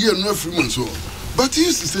near a year and a few months so on. But he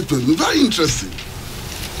used to say to me, very interesting.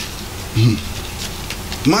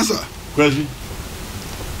 Masa, question.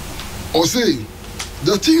 Or saying,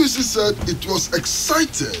 the TUC said it was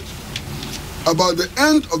excited about the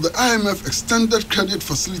end of the IMF Extended Credit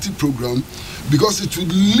Facility Program because it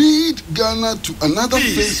would lead Ghana to another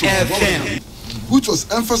phase of development, which was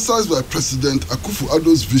emphasized by President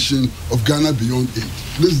Akufo-Addo's vision of Ghana beyond aid.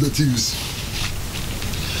 This is the TUC.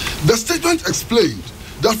 The statement explained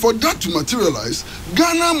that for that to materialize,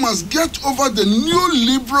 Ghana must get over the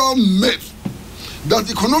neoliberal myth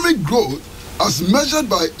that economic growth, as measured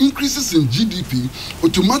by increases in GDP,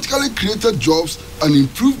 automatically created jobs and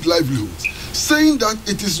improved livelihoods, saying that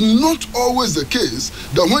it is not always the case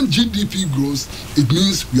that when GDP grows, it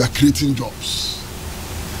means we are creating jobs.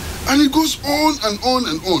 And it goes on and on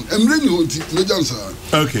and on.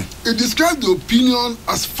 Okay. It described the opinion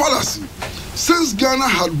as fallacy, since Ghana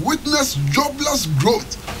had witnessed jobless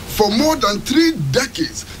growth for more than 3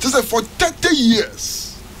 decades, just for 30 years.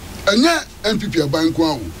 And yet, NPP are buying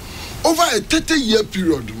over a 30-year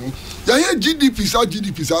period. GDP,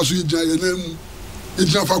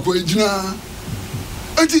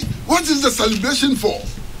 what is the celebration for?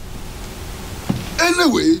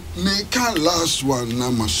 Anyway, me can last one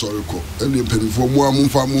na masoriko. Any penny for more me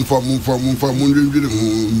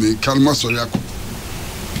can masoriko.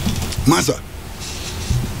 Masa.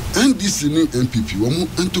 NDC ni MPP wamu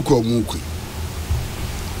entuko mu kwe.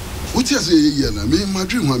 What you say here na me my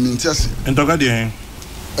dream one tiase. Entoka de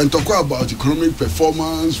and talk about economic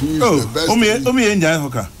performance, who is the best. Omi enjoy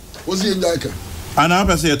hoka. What's the enjoy? And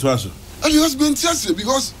I say to us. And you has been tiase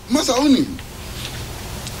because Masa only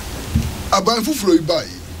Abanfu flow by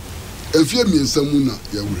and fear me and Samuna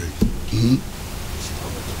Yawre.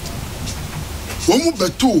 One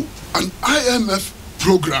beto an IMF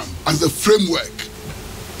program as the framework.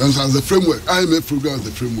 As the framework, IMF program as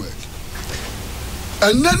the framework.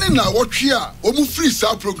 And then in our watch here, one free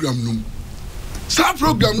SAR program no. SAR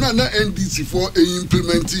program na NDC for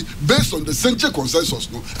implementing based on the central consensus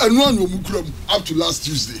no. And one will up to last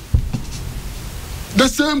Tuesday. The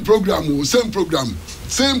same program.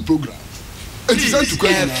 It is to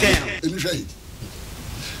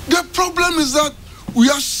the problem is that we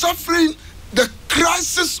are suffering the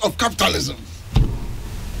crisis of capitalism.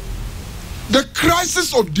 The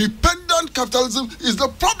crisis of dependent capitalism is the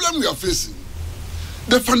problem we are facing.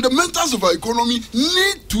 The fundamentals of our economy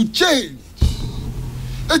need to change.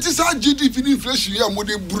 It is our GDP inflation here more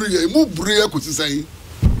bure ko say.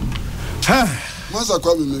 Masa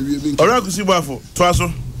kwa me Ora kusi bafo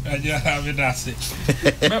toaso. Aja have that say.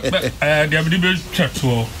 The abdi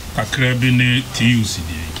chatwo kakra bi ne TUC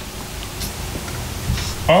dey.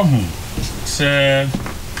 Se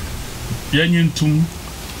yanyuntum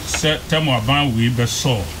se temo aban we be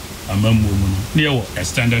so amamu mu no na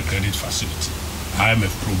extended credit facility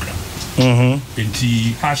IMF program.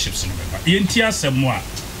 Enti hardships no beba. Enti asem a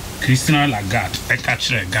Christina Lagarde e ka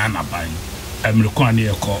kire Ghana ban America na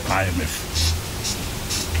e call IMF.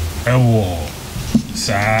 Ewo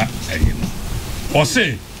sa ayino. O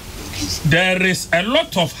say there is a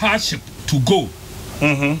lot of hardship to go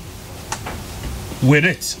with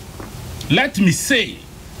it. Let me say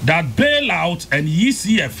that bailout and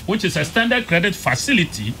ECF, which is a standard credit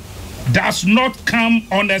facility, does not come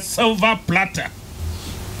on a silver platter.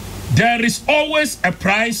 There is always a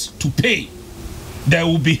price to pay. There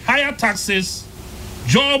will be higher taxes,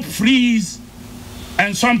 job freeze,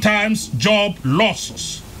 and sometimes job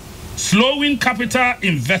losses, slowing capital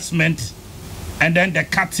investment, and then the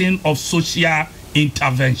cutting of social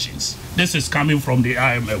interventions. This is coming from the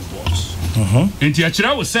IMF boss. In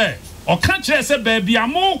Tiachira will say, or can't you say, baby,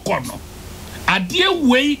 I'm more corner. A dear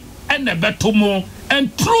way and a better more,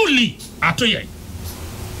 and truly, atoye.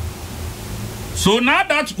 So now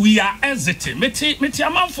that we are exiting, meti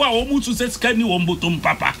amanfo a omu to say skani wombutum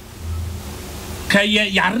papa. Kaye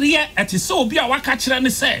yare eti se obi a waka kire ne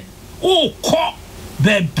say, "Oh, ko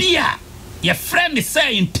baby a your friend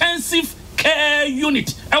say intensive care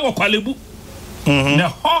unit e wo kwalebu." Na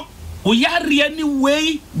ho o yare ni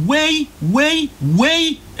way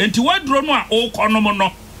enti wadro no a o konom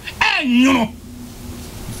no enwuno.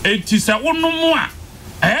 Enti se wonom a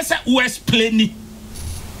ese wo explain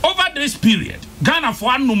over this period. Ghana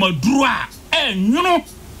for anuma drua enwuno.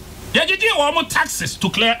 Yagidi wo taxes to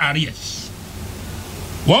clear arrears.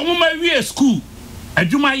 One my we school,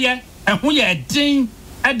 adwuma ye ehun ye din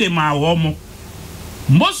edema wo.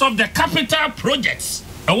 Most of the capital projects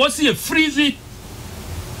was a freeze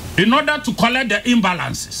in order to collect the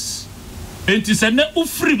imbalances. It is a ne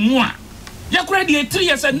ufri mu a yakura the 3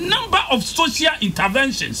 years a number of social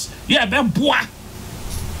interventions ye be boa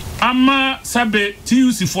ama sabe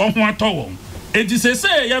TUC for ho atowon. It is a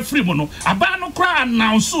say ye free mu no aba no kra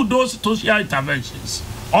announce those social interventions.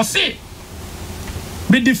 Or say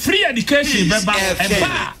with the free education,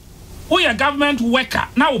 we are government worker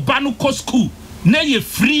now. Banu ko school na ye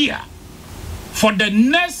free for the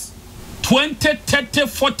next 20, 30,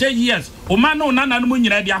 40 years. Omano na nanu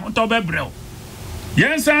nyina dia hoto bebrel.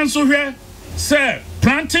 Yes, so here, sir,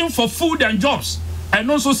 planting for food and jobs,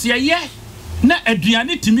 and also say yeah, na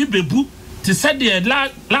aduane timi bebu. To say the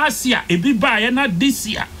last year, ebi buy na this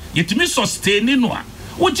year. Yetimi sustain no a.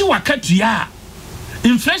 Woji wakatu ya.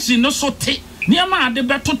 Inflation no so te. Niama ade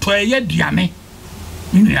beto to eye duane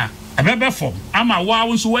nya ebebe form ama wa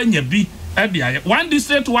wonso wanya bi ade one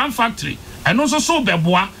district one factory and also so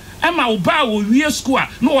beboa ama oba wo wie school a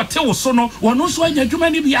no wote wo so no wono so anya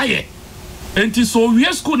dwuma ni bi aye enti so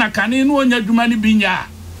wie school na kane no anya dwuma ni bi nya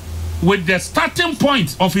with the starting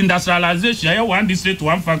point of industrialization ya one district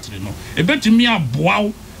one factory no ebetimi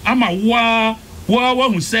aboa ama wa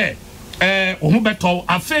hu say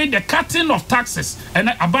the cutting of taxes and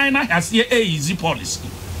Abina has here a easy policy.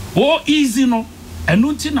 Oh, easy no, and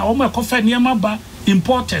nothing na omo ekofa niema ba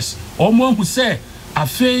importers omo who say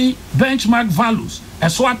afe benchmark values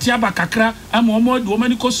eso atiaba kakra ama omo de omo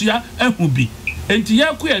ni kosua ehubi enti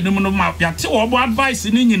yaku enim no ma yate obo advice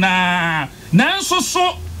ni nyina nanso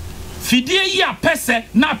so fidie yi apese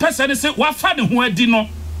na apese ne se wafa ne ho adi no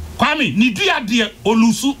kwame ni duade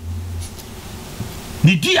olusu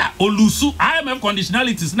Nidia olusu IMF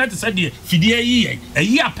conditionalities not said the fidie yi a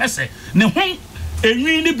year pese ne ho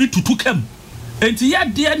enwi ni bi tutukam enti ya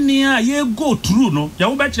de nia ye go through no ya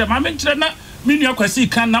wo be kire ma me kire na menu akwasi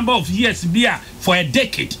kan number of years bia for a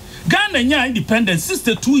decade Ghana nya independence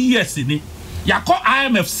 62 years ni ya call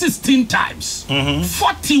IMF 16 times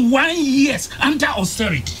 41 years under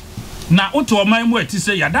austerity na oto oman mu ati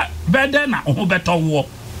say ya da better na ho beto wo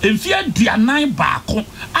Enfia duanan baako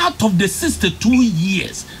out of the 62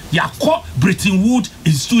 years yakọ Bretton Woods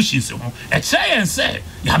institutions ho echen say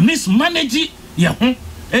ya mismanage ye ho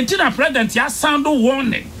enti na president ya sound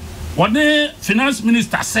warning what the finance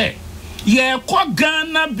minister say ye ko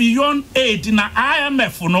Ghana beyond aid na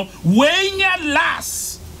IMF no wenya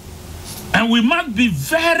last and we must be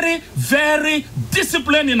very very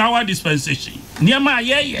disciplined in our dispensation niema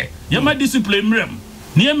ye ma discipline mrem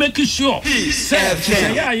near making sure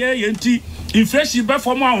inflation be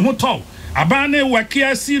from our hotel abane work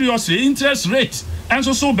here seriously interest rate and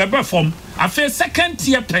so be from a first second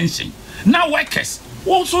tier pension now workers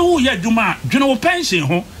also who ya juma general pension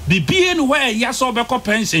ho be being where ya so be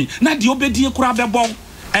pension na de obedie kura be bon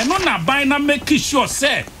and no na buy na make sure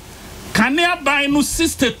say can ya buy no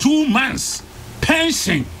 62 months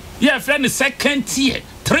pension ya friend second tier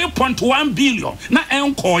 3.1 billion na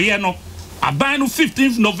enko ye no About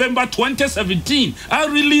 15th November 2017, I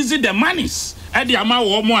released the monies. At the amount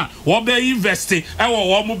of more, what be invested, I will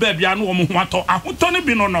warm baby and woman water. I would turn it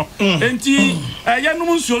be no. And I am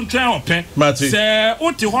no soon train open. Say,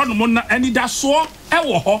 what the one and it does so, I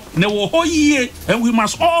will never whole year, and we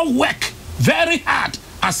must all work very hard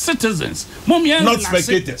as citizens. Not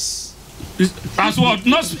spectators. As well,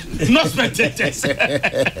 not spectators. Near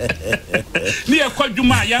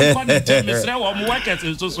Quaduma, young Mr. or workers,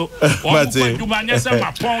 so Quaduma, yes,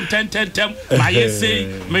 my pound 10, my essay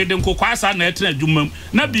made them Coquasa net Jumum.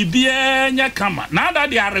 Not be beer, come. Now that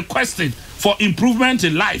they are requesting for improvement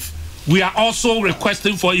in life, we are also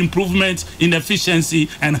requesting for improvement in efficiency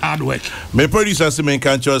and hard work. My producers may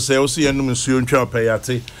can't just say, see a numission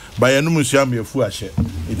payate by a numission be a fuashe.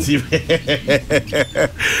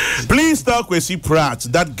 Please talk with C. Pratt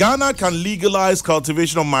that Ghana can legalize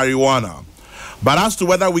cultivation of marijuana, but as to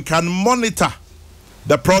whether we can monitor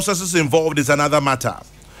the processes involved is another matter.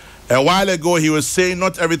 A while ago, he was saying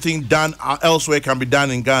not everything done elsewhere can be done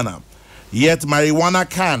in Ghana, yet marijuana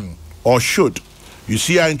can or should. You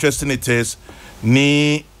see how interesting it is.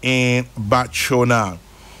 Ni in Bachona.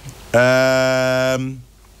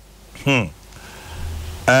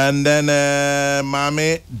 And then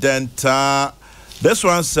Mame Denta. This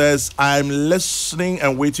one says, I'm listening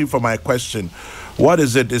and waiting for my question. What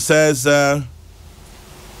is it? It says,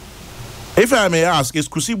 if I may ask, is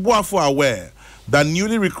Kusi Boafo aware that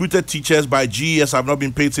newly recruited teachers by GES have not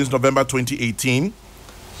been paid since November 2018?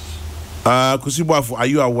 Kusi Boafo, are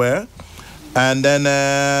you aware? And then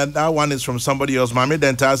that one is from somebody else. Mami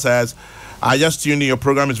Denta says, I just tuned in. Your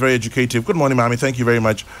program is very educative. Good morning, Mami. Thank you very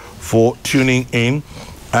much for tuning in.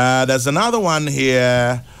 There's another one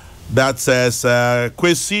here that says,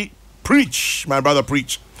 Kwesi, preach. My brother,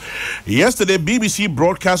 preach. Yesterday, BBC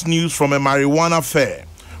broadcast news from a marijuana fair,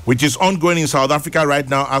 which is ongoing in South Africa right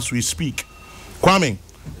now as we speak. Kwame,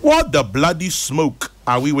 what the bloody smoke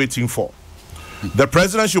are we waiting for? The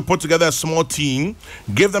president should put together a small team,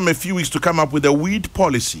 give them a few weeks to come up with a weed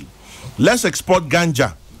policy. Let's export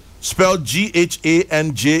ganja, spelled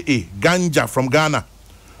G-H-A-N-J-A, ganja from Ghana,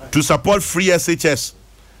 to support free SHS.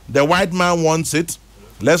 The white man wants it.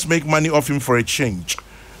 Let's make money off him for a change.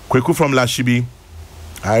 Kweku from Lashibi.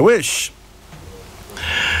 I wish.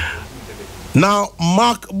 Now,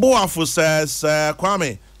 Mark Boafo says,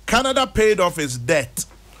 Kwame, Canada paid off its debt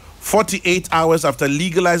 48 hours after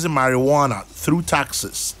legalizing marijuana through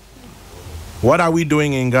taxes. What are we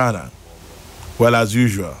doing in Ghana? Well, as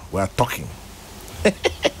usual, we're talking.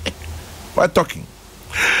 We're talking.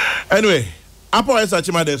 Anyway, Apo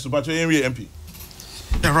Esachima de Supacho MP.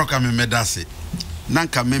 Roka me medase.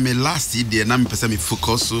 Nanka me last year na me pese me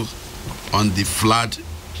focus on the flood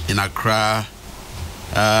in Accra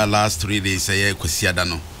last 3 days eh kwesiada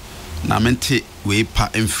no. Na mente we pa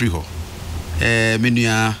emfri ho.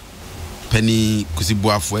 Menua Penny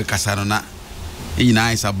Kusibuafo Kasano na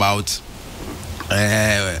is about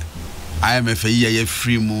IMF a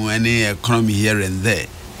free mu any economy here and there.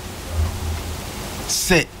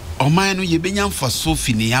 Say Omano Yebenyam for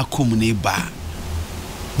Sophie Niakumune ba.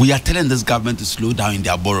 We are telling this government to slow down in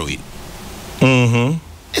their borrowing.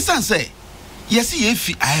 It's an say, yes,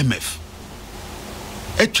 IMF.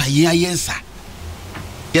 A try yensa.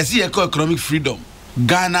 Yes, economic freedom.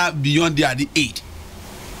 Ghana beyond the aid.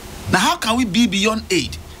 Now, how can we be beyond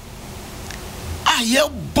aid? Aye,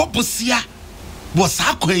 Bobosia was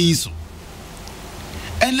so.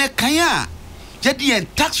 And the Kaya, the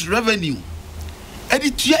tax revenue, and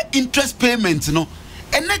the interest payments, no,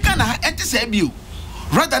 and they can anticipate you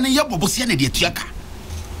rather than your Bobosia and the Tiaka.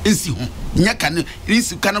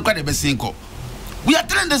 We are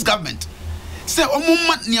telling this government, say, a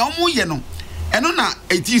moment near Omuyeno, and on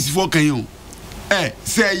it is for you.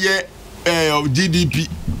 Say, GDP.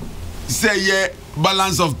 Say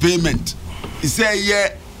balance of payment. Say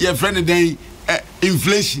your friend then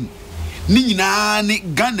inflation.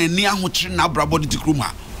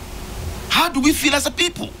 How do we feel as a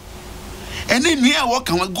people? And then here what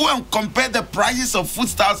can we go and compare the prices of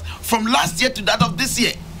foodstuffs from last year to that of this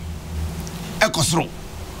year? Ecosro.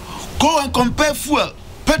 Go and compare fuel,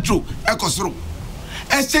 petrol, ecosro.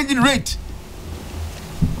 Exchanging rate.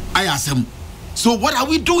 I ask them. So what are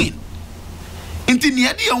we doing? Inti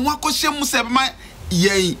niadi ya wako shemu sema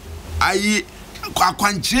ye ayi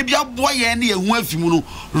kwa nchebia boy ye ni ehu afimu no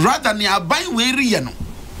rather ni aban weri ye no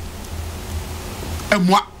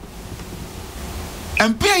emwa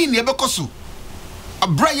empe ni ebekoso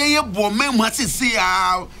abra ye bo memu asese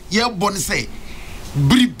ya ye bo ne se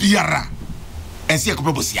bribiara ese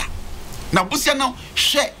ekobosia na bosia no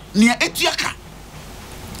hwe ni etuaka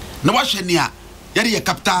na wa hwe ni a ye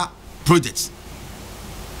capital projects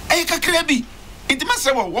e kakra bi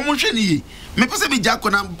intimasewo womonhwe ni ye me pese bi jako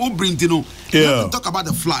na obrinti no talk about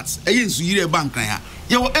the floods e nsu yire bank kan ha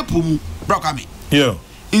ye wo epomu broka me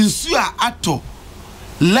nsu a ato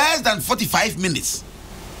less than 45 minutes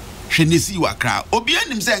hwe nesi wa kra obi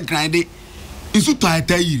anim se nkran de nsu to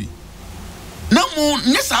atayiri na mo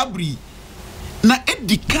nesabri na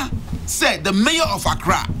edika said the mayor of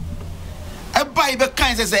Accra eba ibe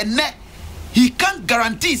kan say ne he can't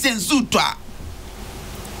guarantee say nzutwa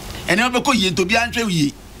ene obeko yento bi antwe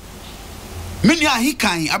wie menu a he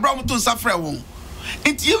kan abraham to safre won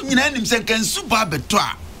enti ye nyina nim say kan super beto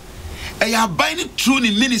a e ya binding through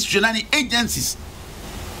the ministry and the agencies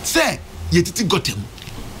say yetiti got him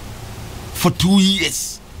for 2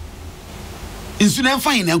 years insu na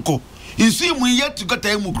fine enko insu mu yet got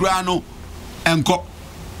him kura no enko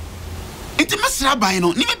enti mesra ban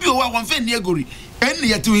no ni bi o wa won fe ne agori en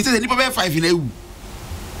yet we say ni pa 5 na ewu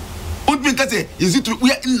udmin ka say insu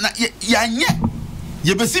ya nye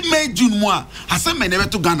ye besi May June mo a asem me ne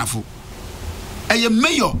beto Ghana fo eye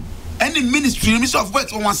mayor any ministry of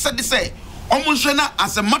works on one said say almost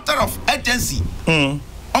as a matter of urgency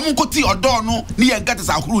omukoti odo no ni yengata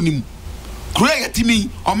sa huru nim kura yetimi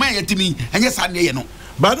o man yetimi enye sa ne ye no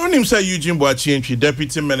but when him say Eugene Boachientwi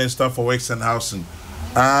deputy minister for works and housing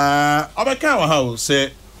obeka wa how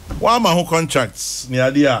say wa ma ho contracts ni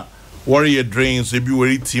ade a warrior drains ebi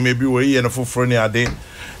wori team ebi wori ye no foforo ni ade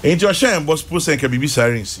enti o share boss post enka bibi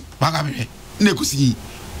sarensi baga me ne kusi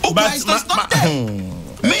but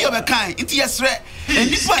me your kind it yesre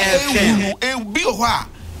enipa e bi ho a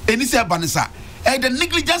eni se banisa the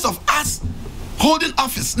negligence of us holding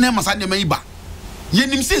office name as anya maiba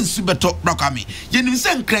yenim se nsu beto brokame yenim se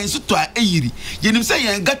nkran su to a eyiri yenim se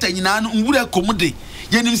yen gata nyina no nwura komude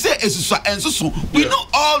yenim se esusu ensusu we know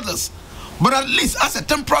all this but at least as a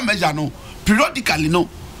temporal measure no periodically no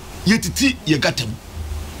yetiti ye gatam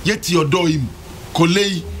yeti odoim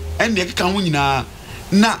kolei en ye kan ho nyina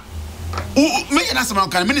na me yana sama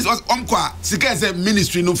kan minister omkwa sika say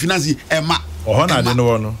ministry no finance ema ohona de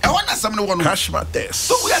no no ehona some no no cash matters.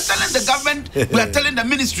 So we are telling the government we are telling the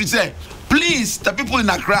ministry say please the people in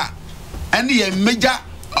Accra and the major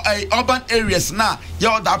urban areas now you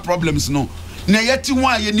all that problems no na yeti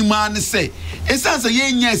one ye ni man say esanse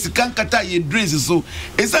ye nya sika nkata ye drains so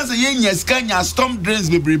esanse ye nya sika nya storm drains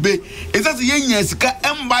bebrebe esanse ye nya sika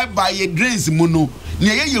embai by ye drains mu no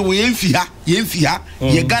na ye we yemfi ha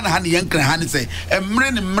ye Ghana ha ne ye nkran ha ne say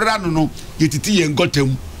emre ne mra no yetiti ye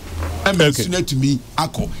ngotam emesuna to me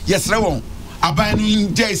akọ yesre won aban no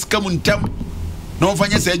nje sika mu ntam no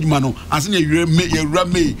fanya say adwuma no ase na yewura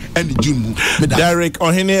May and June mu Derek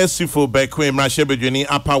Ohene Sifo Bekwe Mrashe Bedweni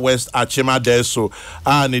Upper West Achema Deso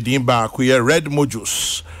ne din ba ku ye Red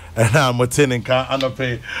Mojos na motenenka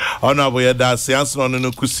anope honorable yeda sianso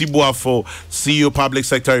no kusibuafo CEO public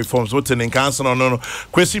sector reforms motenenka anso no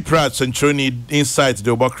Kwesi Pratt Centroni Insight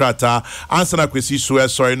the Obokrata answer Kwesi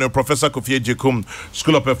Suwe no Professor Kofi Ejekum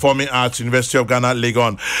School of Performing Arts University of Ghana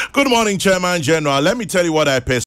Legon. Good morning Chairman General, let me tell you what I pay